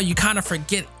after a while you kind of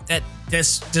forget that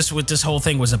this what this whole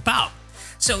thing was about.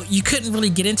 So you couldn't really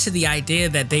get into the idea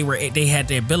that they had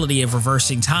the ability of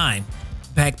reversing time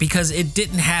back, because it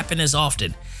didn't happen as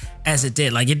often as it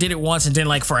did. Like, it did it once, and then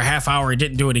like for a half hour it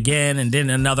didn't do it again, and then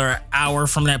another hour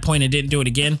from that point it didn't do it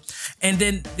again. And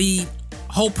then the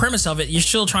whole premise of it, you're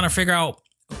still trying to figure out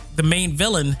the main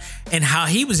villain and how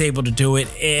he was able to do it.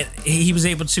 He was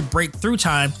able to break through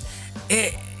time.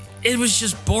 It was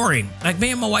just boring. Like, me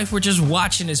and my wife were just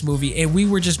watching this movie and we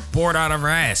were just bored out of our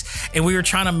ass, and we were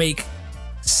trying to make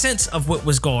sense of what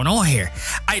was going on here.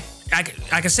 I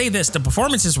can say this: the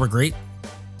performances were great.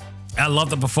 I love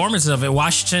the performances of it.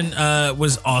 Washington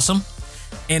was awesome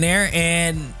in there,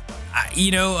 and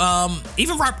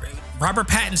even Robert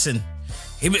Pattinson.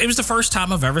 It was the first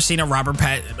time I've ever seen a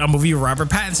movie with Robert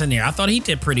Pattinson there. I thought he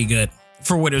did pretty good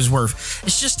for what it was worth.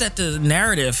 It's just that the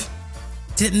narrative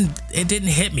didn't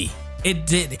hit me. It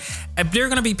did. If there are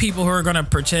gonna be people who are gonna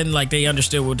pretend like they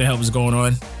understood what the hell was going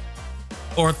on,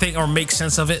 or make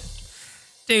sense of it,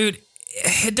 dude,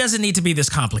 it doesn't need to be this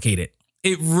complicated.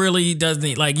 It really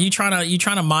doesn't. Like, you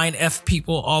trying to mind F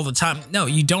people all the time. No,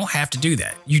 you don't have to do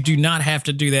that. You do not have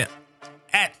to do that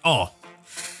at all.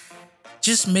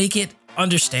 Just make it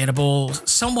understandable,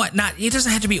 somewhat. It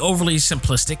doesn't have to be overly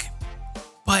simplistic,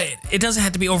 but it doesn't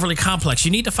have to be overly complex.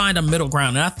 You need to find a middle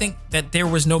ground, and I think that there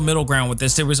was no middle ground with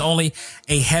this. There was only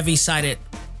a heavy-sided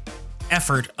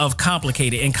effort of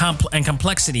complicated and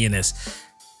complexity in this.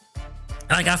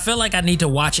 Like, I feel like I need to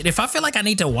watch it. If I feel like I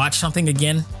need to watch something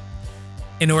again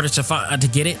in order to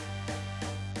get it,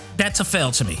 that's a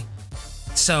fail to me.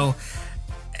 So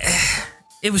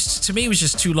it was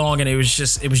just too long, and it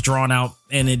was drawn out,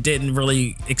 and it didn't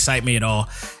really excite me at all.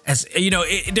 As you know,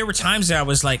 there were times that I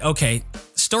was like, okay,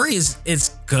 story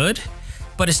is good,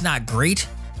 but it's not great,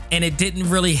 and it didn't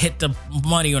really hit the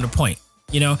money on the point.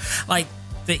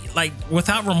 Like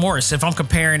Without Remorse, if I'm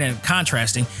comparing and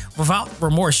contrasting, Without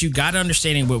Remorse, you got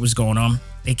understanding what was going on.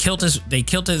 They killed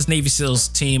his Navy SEALs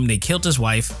team. They killed his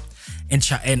wife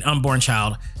and unborn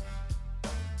child.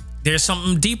 There's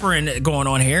something deeper in it going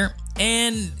on here.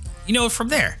 And, from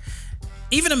there,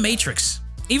 even the Matrix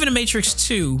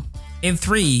 2 and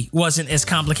 3 wasn't as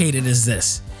complicated as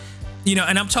this.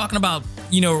 And I'm talking about,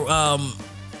 the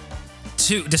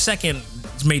second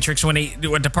Matrix, when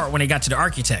they got to the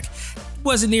architect,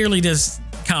 wasn't nearly this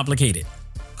complicated.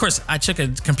 Of course, I took a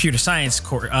computer science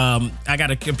course. I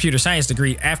got a computer science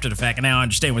degree after the fact, and now I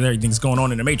understand what everything's going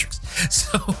on in the Matrix.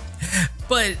 So,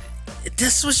 but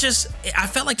this was I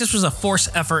felt like this was a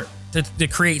forced effort to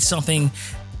create something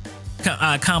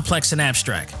complex and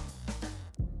abstract.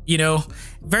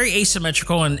 very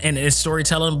asymmetrical in its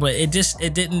storytelling, but it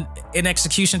didn't, in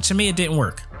execution, to me, it didn't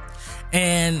work.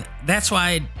 And that's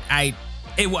why I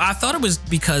thought it was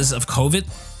because of COVID,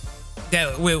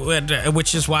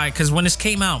 which is why, because when this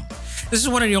came out, this is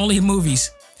one of the only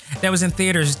movies that was in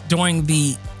theaters during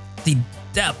the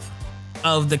depth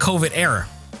of the COVID era,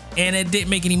 and it didn't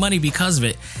make any money because of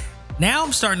it. Now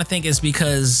I'm starting to think it's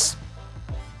because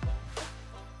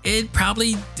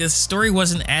the story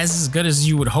wasn't as good as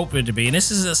you would hope it to be, and this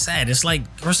is sad. It's like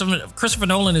Christopher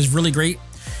Nolan is really great.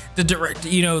 The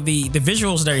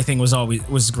visuals and everything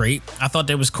was great. I thought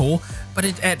that was cool, but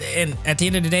at the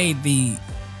end of the day,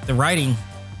 the writing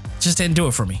just didn't do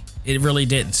it for me. It really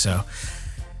didn't. So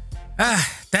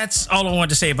that's all I wanted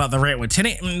to say about the rant with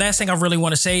Tenet. And last thing I really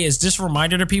want to say is just a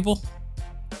reminder to people: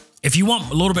 if you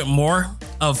want a little bit more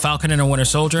of Falcon and the Winter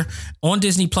Soldier on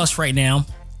Disney Plus right now,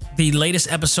 the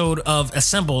latest episode of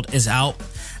Assembled is out.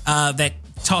 That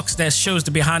shows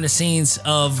the behind the scenes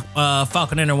of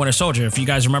Falcon and the Winter Soldier. If you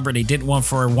guys remember, they did one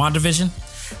for WandaVision.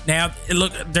 Now,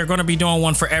 they're going to be doing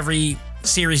one for every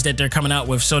series that they're coming out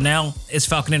with. So now it's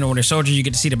Falcon and the Winter Soldier. You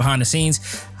get to see the behind the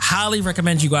scenes. Highly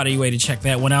recommend you go out of your way to check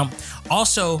that one out.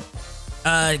 Also,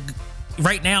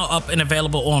 right now up and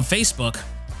available on Facebook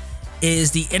is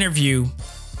the interview.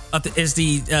 Is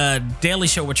the Daily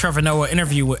Show with Trevor Noah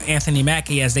interview with Anthony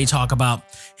Mackie as they talk about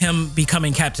him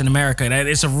becoming Captain America.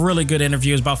 It's a really good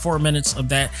interview. It's about 4 minutes of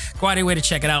that. Go out of your way to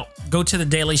check it out. Go to the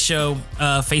Daily Show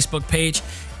Facebook page,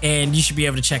 and you should be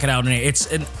able to check it out. And it's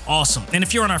an awesome. And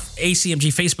if you're on our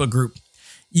ACMG Facebook group,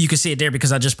 you can see it there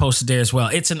because I just posted there as well.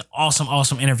 It's an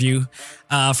awesome interview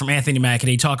from Anthony Mackie.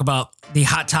 They talk about the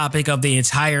hot topic of the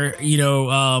entire,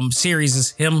 series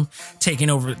is him taking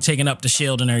up the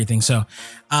shield and everything. So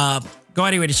go out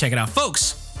of your way to check it out.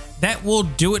 Folks, that will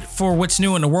do it for what's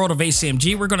new in the world of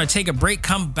ACMG. We're going to take a break,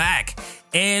 come back,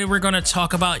 and we're going to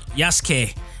talk about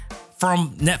Yasuke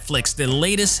from Netflix, the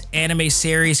latest anime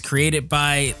series created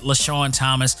by LaShawn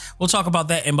Thomas. We'll talk about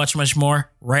that and much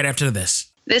more right after this.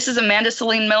 This is Amanda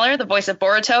Celine Miller, the voice of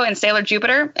Boruto in Sailor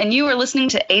Jupiter, and you are listening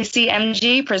to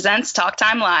ACMG Presents Talk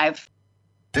Time Live.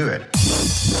 Do it.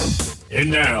 And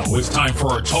now it's time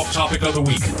for our Talk Topic of the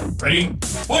Week. Ready?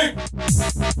 Fight!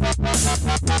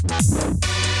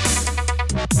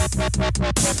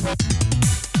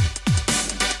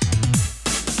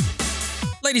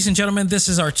 Ladies and gentlemen, this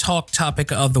is our Talk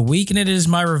Topic of the Week, and it is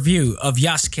my review of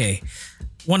Yasuke,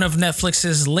 one of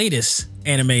Netflix's latest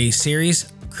anime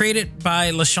series, created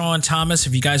by LaShawn Thomas.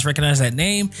 If you guys recognize that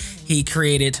name, he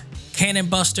created Cannon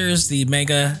Busters, the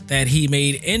manga that he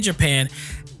made in Japan,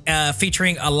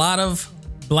 featuring a lot of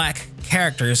black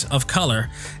characters of color.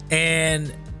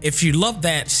 And if you love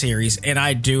that series, and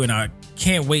I do, and I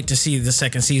can't wait to see the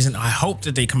second season. I hope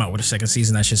that they come out with a second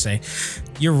season, I should say.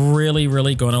 You're really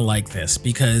going to like this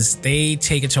because they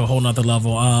take it to a whole nother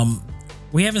level.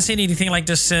 We haven't seen anything like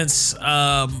this since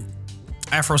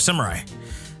Afro Samurai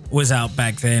was out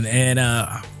back then. And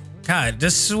God,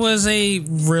 this was a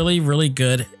really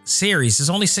good series.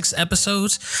 There's only 6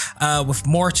 episodes with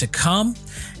more to come.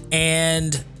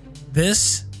 And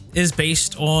this is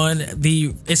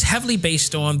it's heavily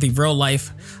based on the real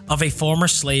life of a former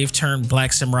slave turned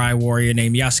black samurai warrior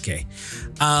named Yasuke.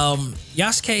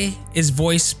 Yasuke is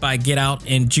voiced by Get Out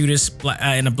and Judas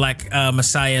and the Black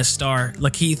Messiah star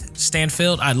Lakeith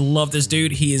Stanfield. I love this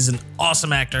dude. He is an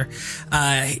awesome actor.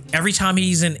 Every time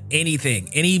he's in anything,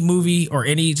 any movie or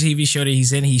any TV show that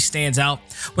he's in, he stands out.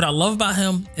 What I love about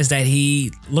him is that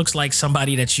he looks like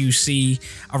somebody that you see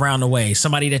around the way,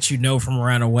 somebody that you know from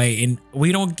around the way. And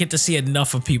we don't get to see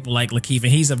enough of people like Lakeith.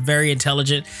 And he's a very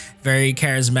intelligent, very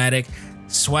charismatic,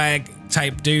 swag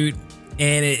type dude.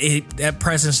 And that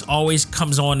presence always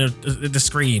comes on the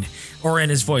screen or in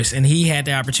his voice. And he had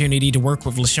the opportunity to work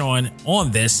with LaShawn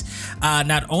on this,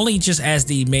 not only just as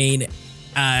the main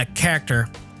character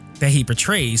that he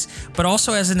portrays, but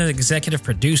also as an executive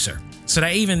producer. So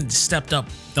that even stepped up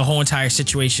the whole entire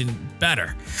situation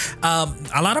better.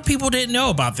 A lot of people didn't know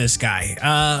about this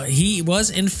guy. He was,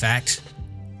 in fact,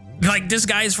 like, this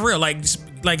guy is for real.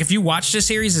 Like if you watch this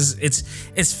series,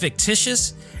 it's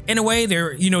fictitious in a way.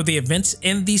 There, the events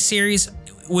in these series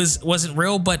wasn't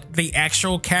real, but the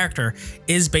actual character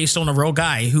is based on a real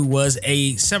guy who was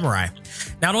a samurai.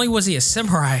 Not only was he a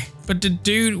samurai, but the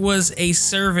dude was a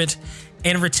servant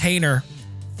and retainer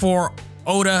for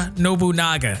Oda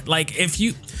Nobunaga. Like,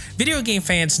 video game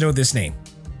fans know this name.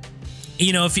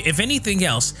 If anything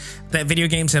else that video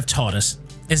games have taught us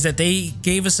is that they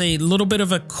gave us a little bit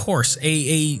of a course,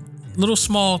 a little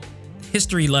small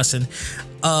history lesson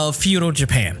of feudal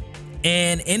Japan.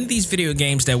 And in these video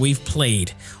games that we've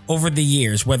played over the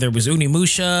years, whether it was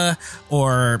Unimusha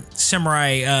or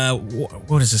Samurai,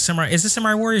 what is it? Samurai? Is it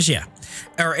Samurai Warriors? Yeah.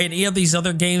 Or any of these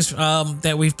other games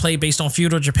that we've played based on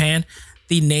feudal Japan,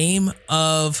 the name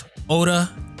of Oda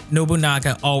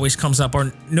Nobunaga always comes up,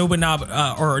 or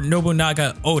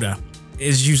Nobunaga Oda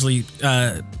is usually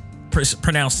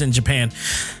pronounced in Japan.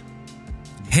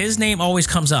 His name always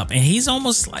comes up, and he's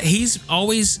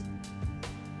always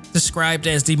described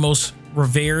as the most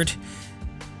revered,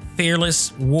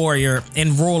 fearless warrior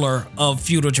and ruler of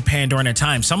feudal Japan during that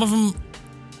time. Some of them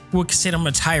would consider him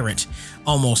a tyrant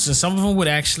almost, and some of them would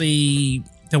actually,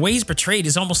 the way he's portrayed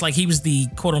is almost like he was the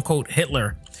quote-unquote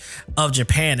Hitler of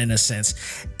Japan in a sense,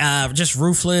 just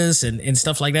ruthless and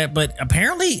stuff like that. But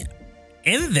apparently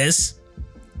in this,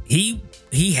 he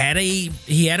had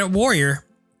a warrior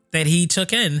that he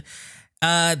took in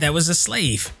that was a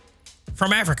slave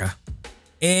from Africa.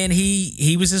 And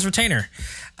he was his retainer,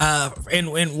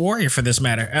 and warrior for this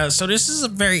matter. So this is a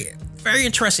very, very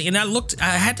interesting. And I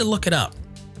had to look it up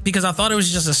because I thought it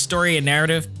was just a story and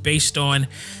narrative based on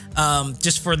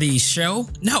just for the show.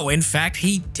 No, in fact,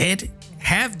 he did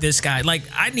have this guy. Like,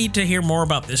 I need to hear more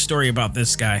about this story about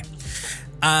this guy.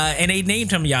 And they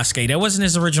named him Yasuke. That wasn't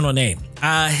his original name.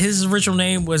 His original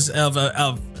name was of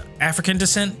African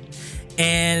descent,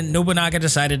 and Nobunaga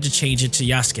decided to change it to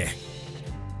Yasuke.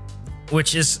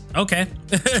 Which is okay.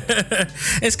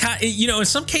 It's kind, in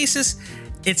some cases,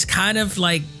 it's kind of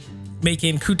like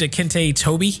making Kuta Kinte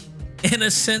Toby in a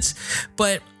sense,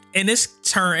 but in this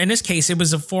case, it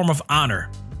was a form of honor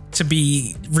to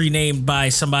be renamed by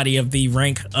somebody of the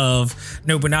rank of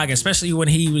Nobunaga, especially when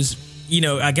he was,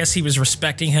 I guess he was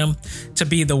respecting him to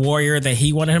be the warrior that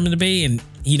he wanted him to be, and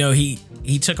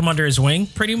he took him under his wing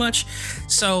pretty much.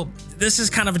 So this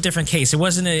is kind of a different case. It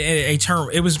wasn't a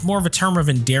term. It was more of a term of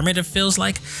endearment, it feels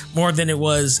like, more than it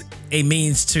was a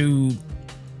means to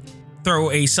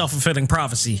throw a self-fulfilling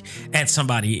prophecy at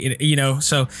somebody,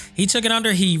 So he took it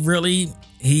under. He really,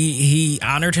 he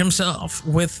honored himself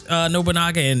with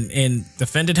Nobunaga and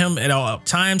defended him at all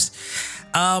times.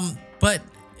 But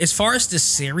as far as this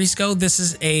series go,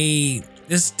 this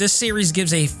series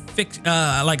gives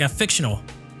a fictional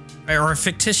or a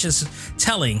fictitious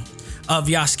telling of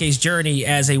Yasuke's journey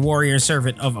as a warrior and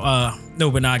servant of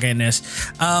Nobunaga in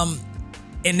this.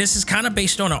 And this is kind of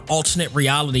based on an alternate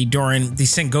reality during the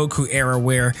Sengoku era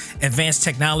where advanced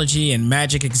technology and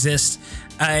magic exist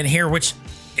in here, which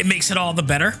it makes it all the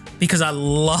better because I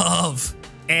love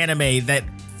anime that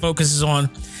focuses on,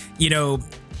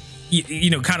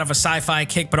 kind of a sci-fi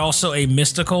kick, but also a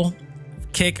mystical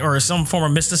kick or some form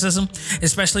of mysticism,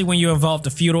 especially when you involve the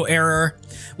feudal era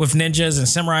with ninjas and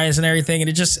samurais and everything. And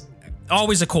it just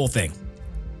always a cool thing.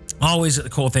 Always a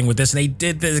cool thing with this. And they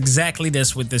did exactly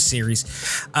this with this series.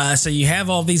 So you have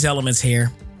all these elements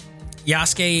here.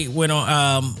 Yasuke went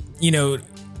on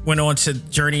to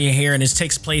journey here, and this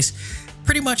takes place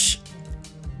pretty much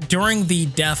during the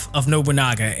death of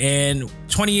Nobunaga. And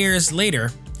 20 years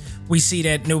later, we see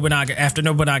that after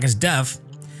Nobunaga's death,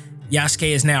 Yasuke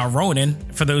is now a Ronin.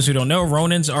 For those who don't know,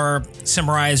 Ronins are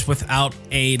samurais without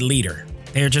a leader.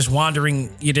 They're just wandering.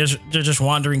 They're just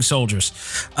wandering soldiers,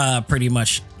 pretty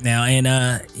much now.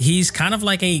 And he's kind of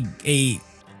like a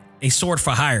sword for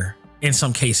hire in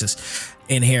some cases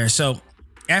in here. So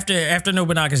after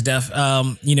Nobunaga's death,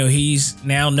 he's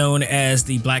now known as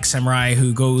the Black Samurai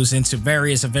who goes into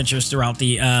various adventures throughout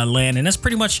the land, and that's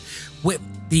pretty much what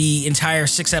the entire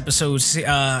 6 episodes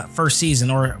first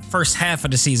season or first half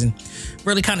of the season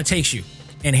really kind of takes you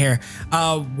in here.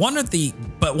 One of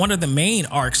the main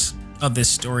arcs of this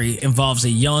story involves a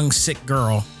young sick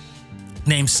girl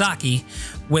named Saki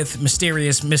with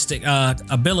mysterious mystic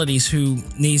abilities who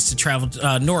needs to travel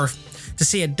north to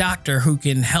see a doctor who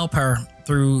can help her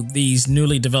through these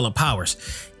newly developed powers.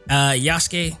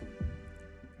 Yasuke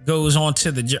goes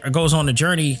on the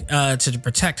journey to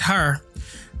protect her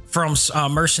from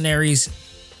mercenaries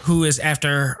who is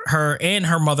after her and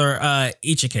her mother,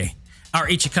 Ichika,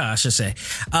 I should say.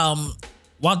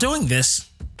 While doing this,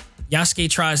 Yasuke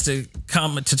tries to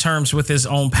come to terms with his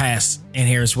own past in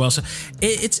here as well. So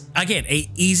it's, again, a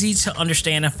easy to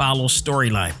understand and follow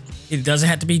storyline. It doesn't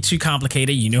have to be too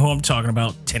complicated. You know who I'm talking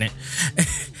about, Tenet.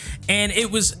 And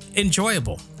it was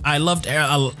enjoyable. I loved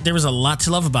there was a lot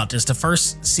to love about this. The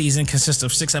first season consists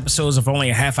of 6 episodes of only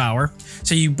a half hour.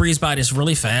 So you breeze by this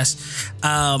really fast.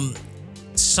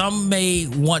 Some may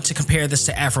want to compare this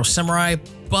to Afro Samurai,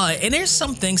 and there's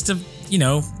some things to,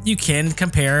 you can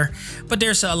compare, but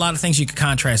there's a lot of things you could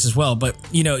contrast as well. But,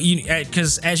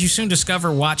 because as you soon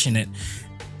discover watching it,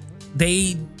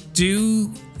 they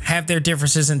do have their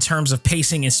differences in terms of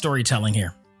pacing and storytelling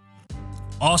here.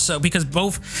 also because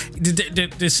both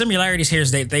the similarities here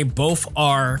is they both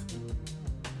are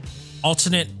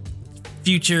alternate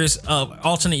futures of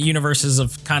alternate universes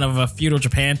of kind of a feudal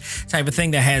Japan type of thing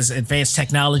that has advanced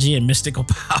technology and mystical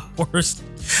powers.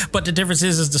 But the difference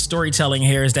is the storytelling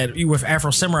here is that with Afro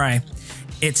Samurai,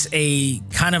 it's a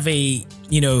kind of a,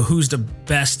 who's the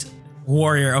best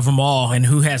warrior of them all and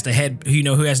who has the head,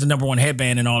 who has the number one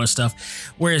headband and all this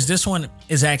stuff. Whereas this one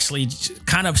is actually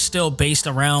kind of still based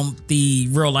around the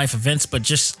real life events, but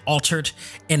just altered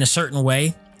in a certain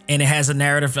way. And it has a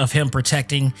narrative of him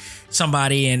protecting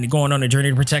somebody and going on a journey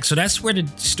to protect. So that's where the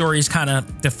stories kind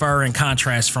of differ and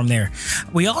contrast from there.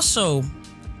 We also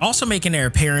making their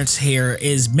appearance here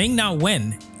is Ming-Na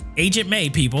Wen, Agent May,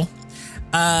 people,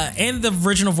 and the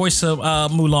original voice of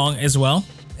Mulong as well,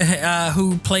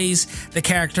 who plays the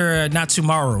character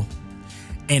Natsumaru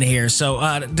in here. So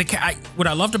what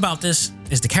I loved about this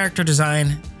is the character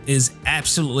design is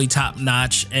absolutely top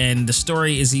notch, and the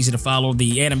story is easy to follow.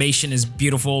 The animation is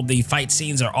beautiful. The fight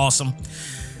scenes are awesome.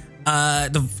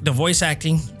 The voice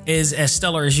acting is as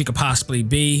stellar as you could possibly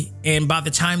be, and by the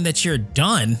time that you're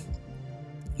done,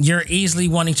 you're easily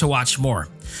wanting to watch more.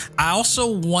 I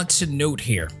also want to note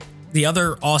here the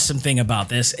other awesome thing about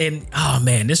this, and oh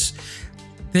man,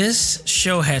 this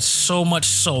show has so much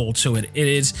soul to it.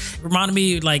 It reminded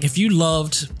me, like, if you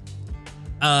loved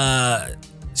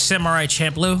Samurai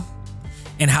Champloo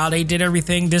and how they did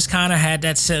everything, this kind of had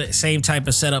that same type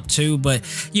of setup too. But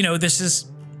this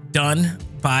is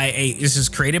this is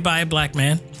created by a black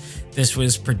man. This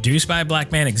was produced by a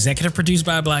black man, executive produced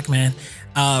by a black man,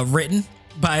 written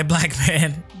by a black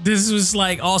man. This was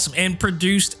like awesome, and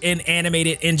produced and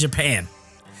animated in Japan.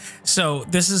 So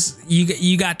this is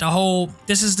you got the whole.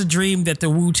 This is the dream that the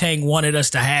Wu-Tang wanted us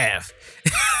to have.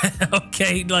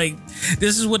 Okay, like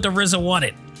this is what the RZA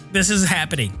wanted. This is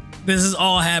happening. This is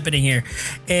all happening here,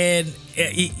 and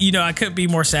I couldn't be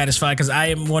more satisfied because I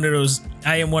am one of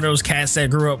those cats that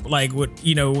grew up like with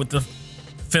the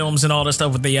films and all this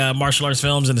stuff with the martial arts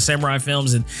films and the samurai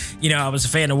films, and I was a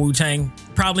fan of Wu-Tang.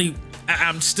 Probably,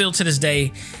 I'm still to this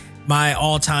day my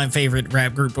all-time favorite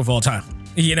rap group of all time.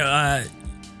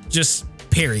 Just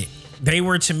period. They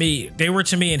were to me,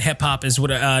 and hip hop is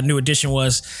what a New Edition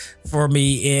was for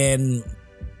me in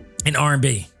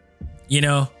R&B.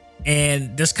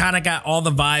 And this kind of got all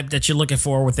the vibe that you're looking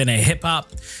for within a hip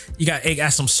hop. It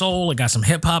got some soul, it got some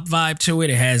hip hop vibe to it.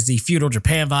 It has the feudal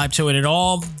Japan vibe to it. It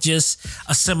all just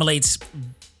assimilates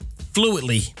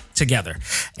fluidly together.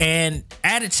 And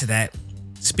added to that,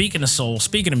 speaking of soul,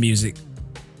 speaking of music,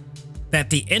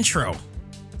 that the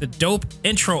dope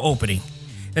intro opening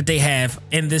that they have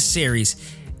in this series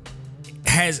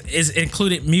is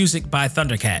included music by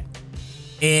Thundercat.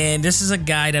 And this is a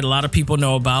guy that a lot of people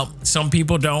know about. Some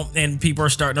people don't, and people are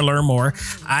starting to learn more.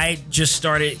 I just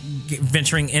started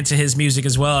venturing into his music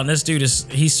as well, and this dude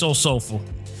he's so soulful.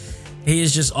 He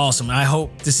is just awesome. I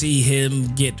hope to see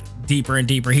him get deeper and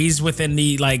deeper. He's within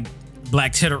the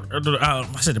Black Twitter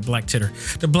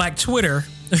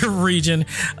region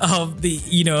of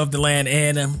the land,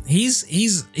 and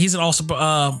he's an awesome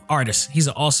artist. He's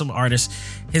an awesome artist.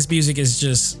 His music is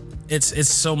just it's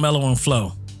so mellow and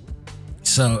flow.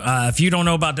 So if you don't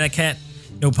know about that cat,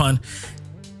 no pun,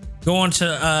 go on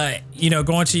to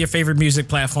your favorite music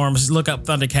platforms, look up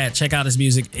Thundercat, check out his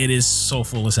music. It is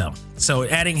soulful as hell. So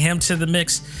adding him to the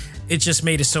mix, it just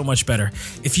made it so much better.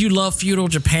 If you love feudal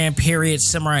Japan period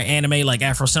samurai anime like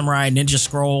Afro Samurai, Ninja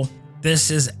Scroll, this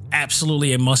is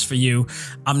absolutely a must for you.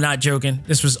 I'm not joking.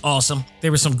 This was awesome. There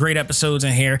were some great episodes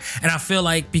in here, and I feel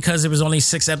like because it was only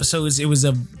 6 episodes, it was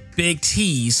a big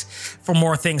tease for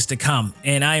more things to come,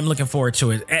 and I am looking forward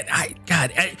to it. And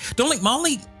my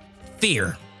only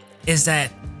fear is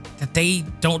that they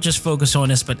don't just focus on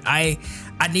this, but I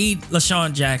need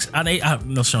LaShawn Jackson. I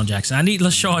need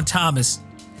LaShawn Thomas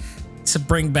to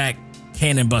bring back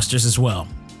Cannon Busters as well.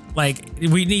 Like,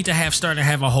 we need to start to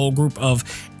have a whole group of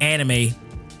anime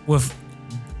with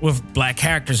black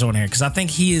characters on here, because I think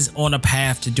he is on a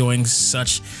path to doing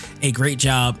such a great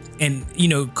job. And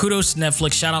kudos to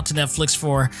Netflix. Shout out to Netflix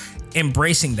for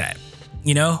embracing that.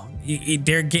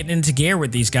 They're getting into gear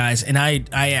with these guys, and I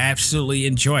absolutely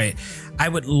enjoy it. I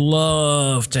would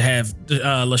love to have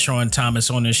LaShawn Thomas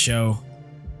on this show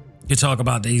to talk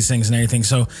about these things and everything.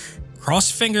 So cross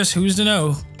fingers. Who's to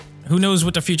know? Who knows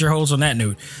what the future holds on that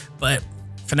note? But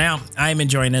for now, I'm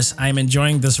enjoying this. I'm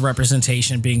enjoying this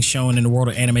representation being shown in the world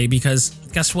of anime, because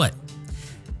guess what?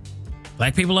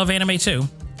 Black people love anime too.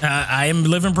 I am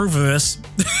living proof of this.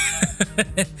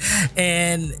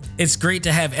 And it's great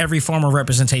to have every form of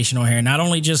representation on here. Not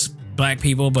only just black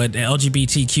people, but the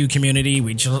LGBTQ community.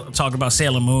 We talk about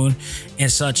Sailor Moon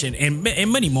and such, and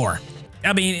many more.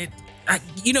 I mean,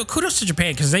 kudos to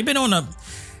Japan because they've been on a,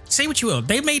 say what you will,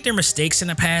 they made their mistakes in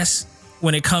the past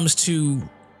when it comes to,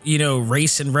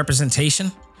 race and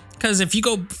representation. Because if you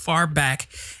go far back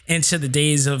into the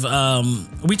days of,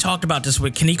 we talked about this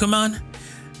with Kinnikuman,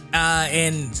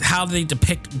 and how they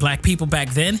depict black people back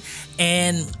then.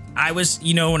 And I was,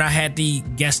 when I had the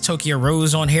guest Tokyo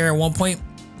Rose on here at one point.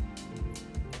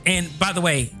 And by the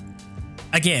way,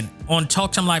 again, on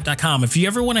TalkTimeLive.com, if you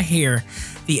ever want to hear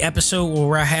the episode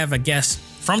where I have a guest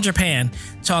from Japan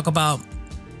talk about,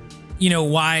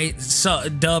 why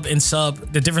dub and sub,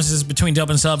 the differences between dub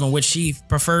and sub and which she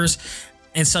prefers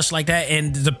and such like that,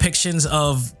 and depictions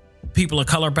of people of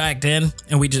color back then,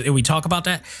 and we talk about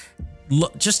that.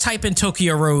 Look, just type in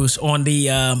Tokyo Rose on the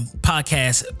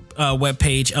podcast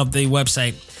webpage of the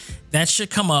website. That should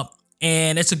come up.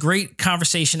 And it's a great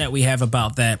conversation that we have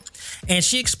about that. And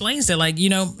she explains that,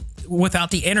 without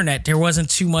the internet, there wasn't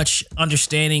too much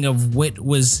understanding of what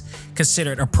was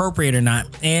considered appropriate or not.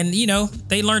 And,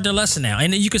 they learned their lesson now.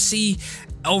 And you can see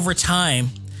over time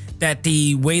that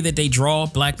the way that they draw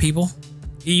black people,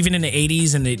 even in the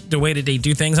 80s and the way that they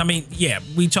do things. I mean, yeah,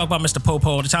 we talk about Mr. Popo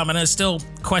all the time. And I still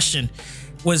question,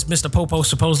 was Mr. Popo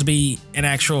supposed to be an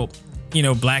actual,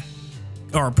 black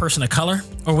or a person of color,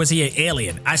 or was he an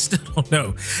alien? I still don't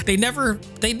know. They never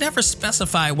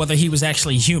specify whether he was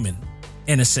actually human,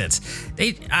 in a sense.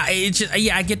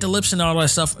 I get the lips and all that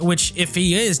stuff, which if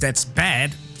he is, that's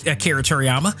bad, Akira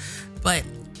Toriyama, but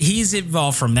he's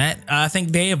evolved from that. I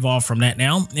think they evolved from that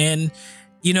now, and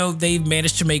they've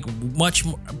managed to make much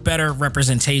better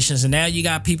representations. And now you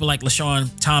got people like LaShawn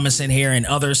Thomas in here and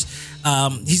others.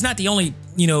 He's not the only,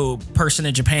 person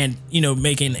in Japan,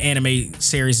 making anime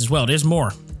series as well. There's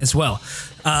more as well.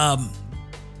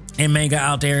 And manga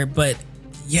out there. But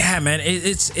yeah, man,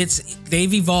 it's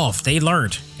they've evolved. They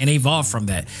learned and evolved from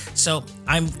that. So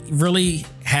I'm really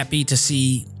happy to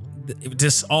see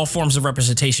this all forms of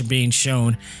representation being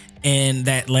shown in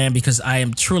that land, because I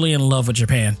am truly in love with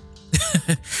Japan.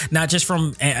 Not just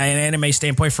from an anime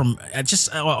standpoint, from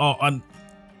just on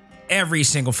every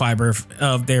single fiber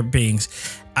of their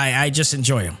beings. I just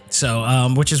enjoy them.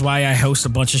 So, which is why I host a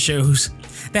bunch of shows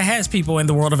that has people in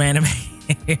the world of anime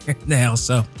now.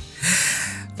 So,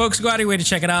 folks, go out of your way to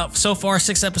check it out. So far,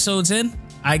 6 episodes in,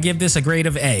 I give this a grade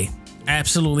of A.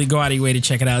 Absolutely go out of your way to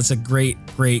check it out. It's a great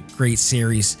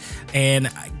series. And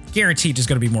I guarantee there's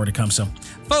going to be more to come. So,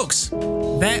 folks,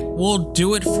 that will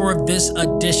do it for this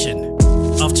edition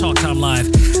of Talk Time Live.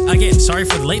 Again, sorry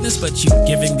for the lateness, but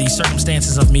given the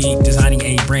circumstances of me designing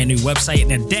a brand new website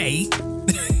in a day,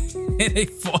 in a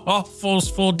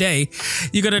full day,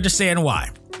 you can understand why.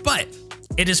 But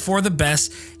it is for the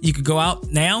best. You could go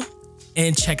out now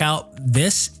and check out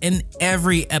this and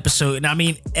every episode. And I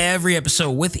mean every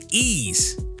episode with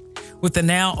ease, with the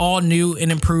now all new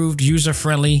and improved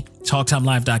user-friendly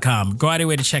TalkTimeLive.com. Go out of your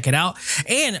way to check it out.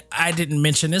 And I didn't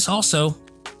mention this also,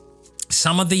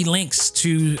 some of the links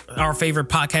to our favorite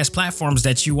podcast platforms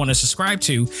that you want to subscribe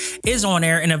to is on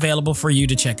air and available for you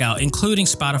to check out, including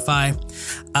Spotify,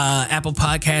 Apple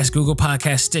Podcasts, Google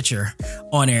Podcasts, Stitcher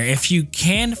on air. If you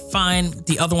can find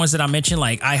the other ones that I mentioned,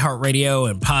 like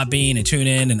iHeartRadio and Podbean and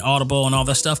TuneIn and Audible and all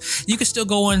that stuff, you can still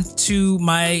go on to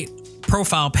my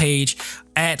profile page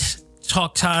at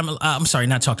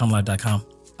TalkTimeLive.com.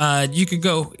 You could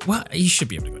go, well, you should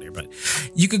be able to go there, but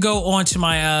you could go on to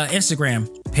my Instagram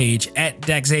page at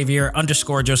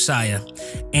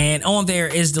DaxXavier_Josiah. And on there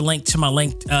is the link to my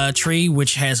link tree,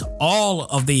 which has all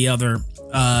of the other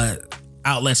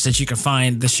outlets that you can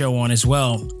find the show on as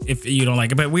well, if you don't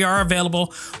like it. But we are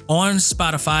available on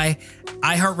Spotify,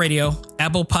 iHeartRadio,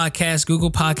 Apple Podcasts, Google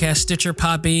Podcasts, Stitcher,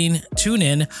 Podbean,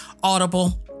 TuneIn,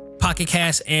 Audible, Pocket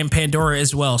Cast, and Pandora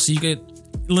as well. So you could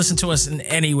listen to us in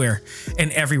anywhere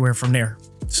and everywhere from there.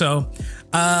 So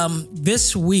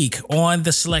this week on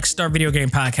the Select Start Video Game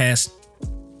Podcast,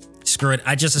 screw it,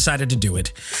 I just decided to do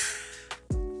it.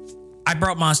 I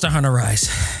brought Monster Hunter Rise.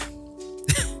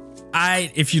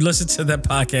 If you listen to that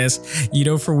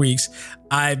podcast, for weeks,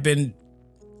 I've been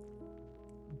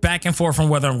back and forth on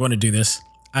whether I'm going to do this.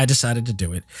 I decided to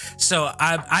do it. So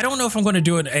I don't know if I'm going to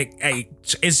do it.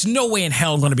 It's no way in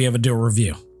hell I'm going to be able to do a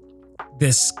review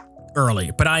this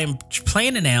early, but I am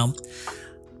planning now.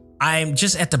 I'm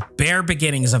just at the bare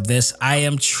beginnings of this. I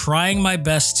am trying my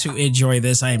best to enjoy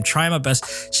this. I am trying my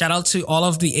best. Shout out to all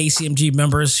of the ACMG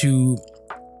members who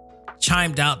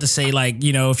chimed out to say,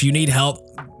 if you need help,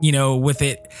 with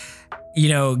it,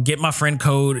 get my friend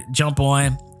code, jump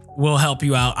on. We'll help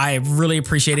you out. I really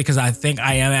appreciate it because I think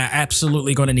I am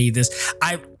absolutely going to need this.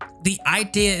 the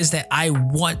idea is that I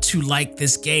want to like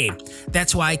this game.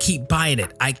 That's why I keep buying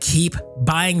it. I keep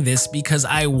buying this because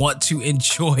I want to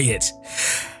enjoy it.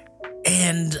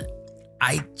 And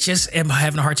I just am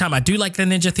having a hard time. I do like the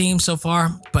ninja theme so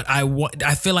far, but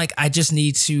I feel like I just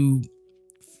need to.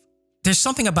 There's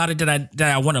something about it that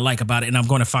I want to like about it, and I'm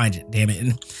going to find it. Damn it!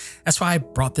 And that's why I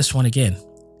brought this one again.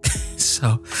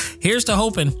 So here's to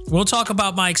hoping. We'll talk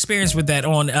about my experience with that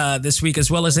on this week,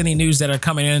 as well as any news that are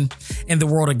coming in the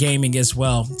world of gaming as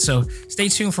well. So stay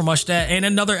tuned for much of that. And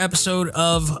another episode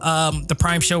of the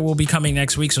Prime Show will be coming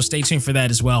next week. So stay tuned for that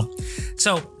as well.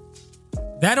 So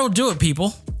that'll do it,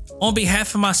 people. On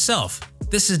behalf of myself,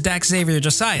 this is Dak Xavier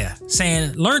Josiah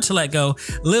saying, learn to let go,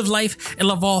 live life, and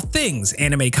love all things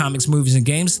anime, comics, movies, and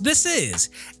games. This is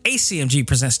ACMG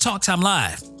Presents Talk Time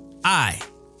Live. I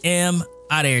am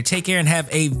out of here. Take care and have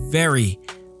a very,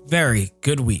 very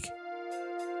good week.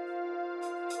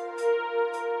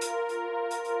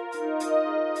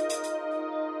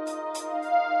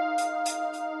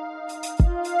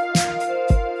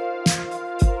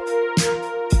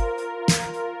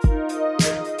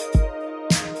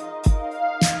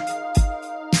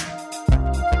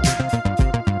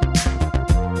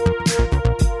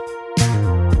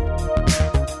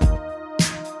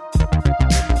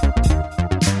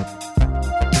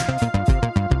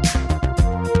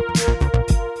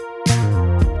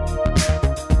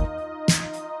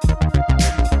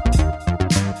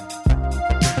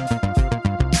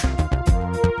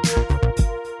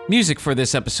 Music for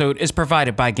this episode is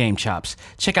provided by Game Chops.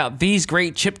 Check out these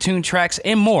great chiptune tracks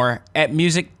and more at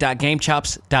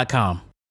music.gamechops.com.